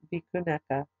panaveleka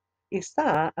vikuneka.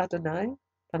 Isa Adonai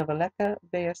panaveleka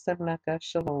ve'yasemleka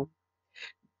shalom.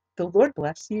 The Lord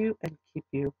bless you and keep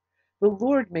you. The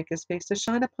Lord make his face to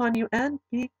shine upon you and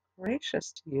be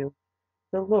gracious to you.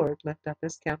 The Lord lift up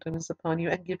his countenance upon you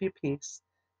and give you peace.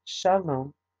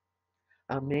 Shalom.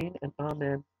 Amen and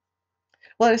amen.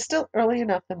 Well, it's still early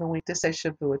enough in the week to say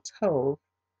Shavua Tov.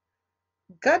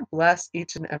 God bless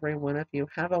each and every one of you.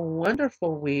 Have a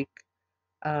wonderful week.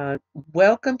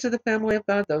 Welcome to the family of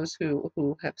God. Those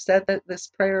who have said that this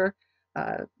prayer,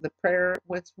 the prayer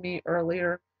with me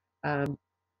earlier, um,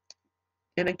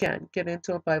 and again, get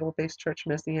into a Bible-based church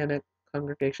Messianic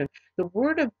congregation. The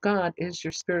Word of God is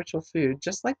your spiritual food,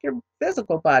 just like your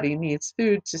physical body needs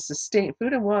food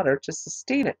and water to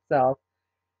sustain itself.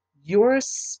 Your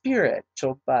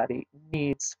spiritual body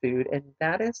needs food, and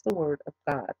that is the Word of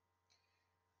God.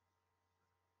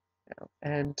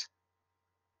 And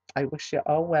I wish you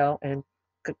all well, and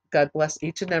God bless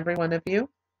each and every one of you.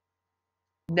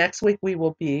 Next week we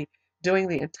will be doing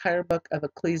the entire book of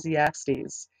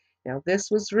Ecclesiastes. Now this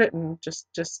was written, just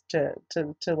to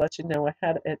let you know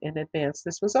ahead in advance,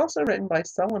 this was also written by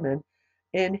Solomon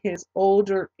in his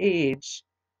older age.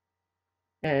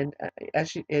 And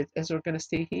as we're going to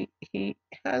see, he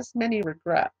has many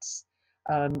regrets.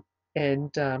 And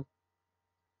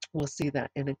We'll see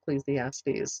that in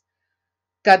Ecclesiastes.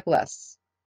 God bless.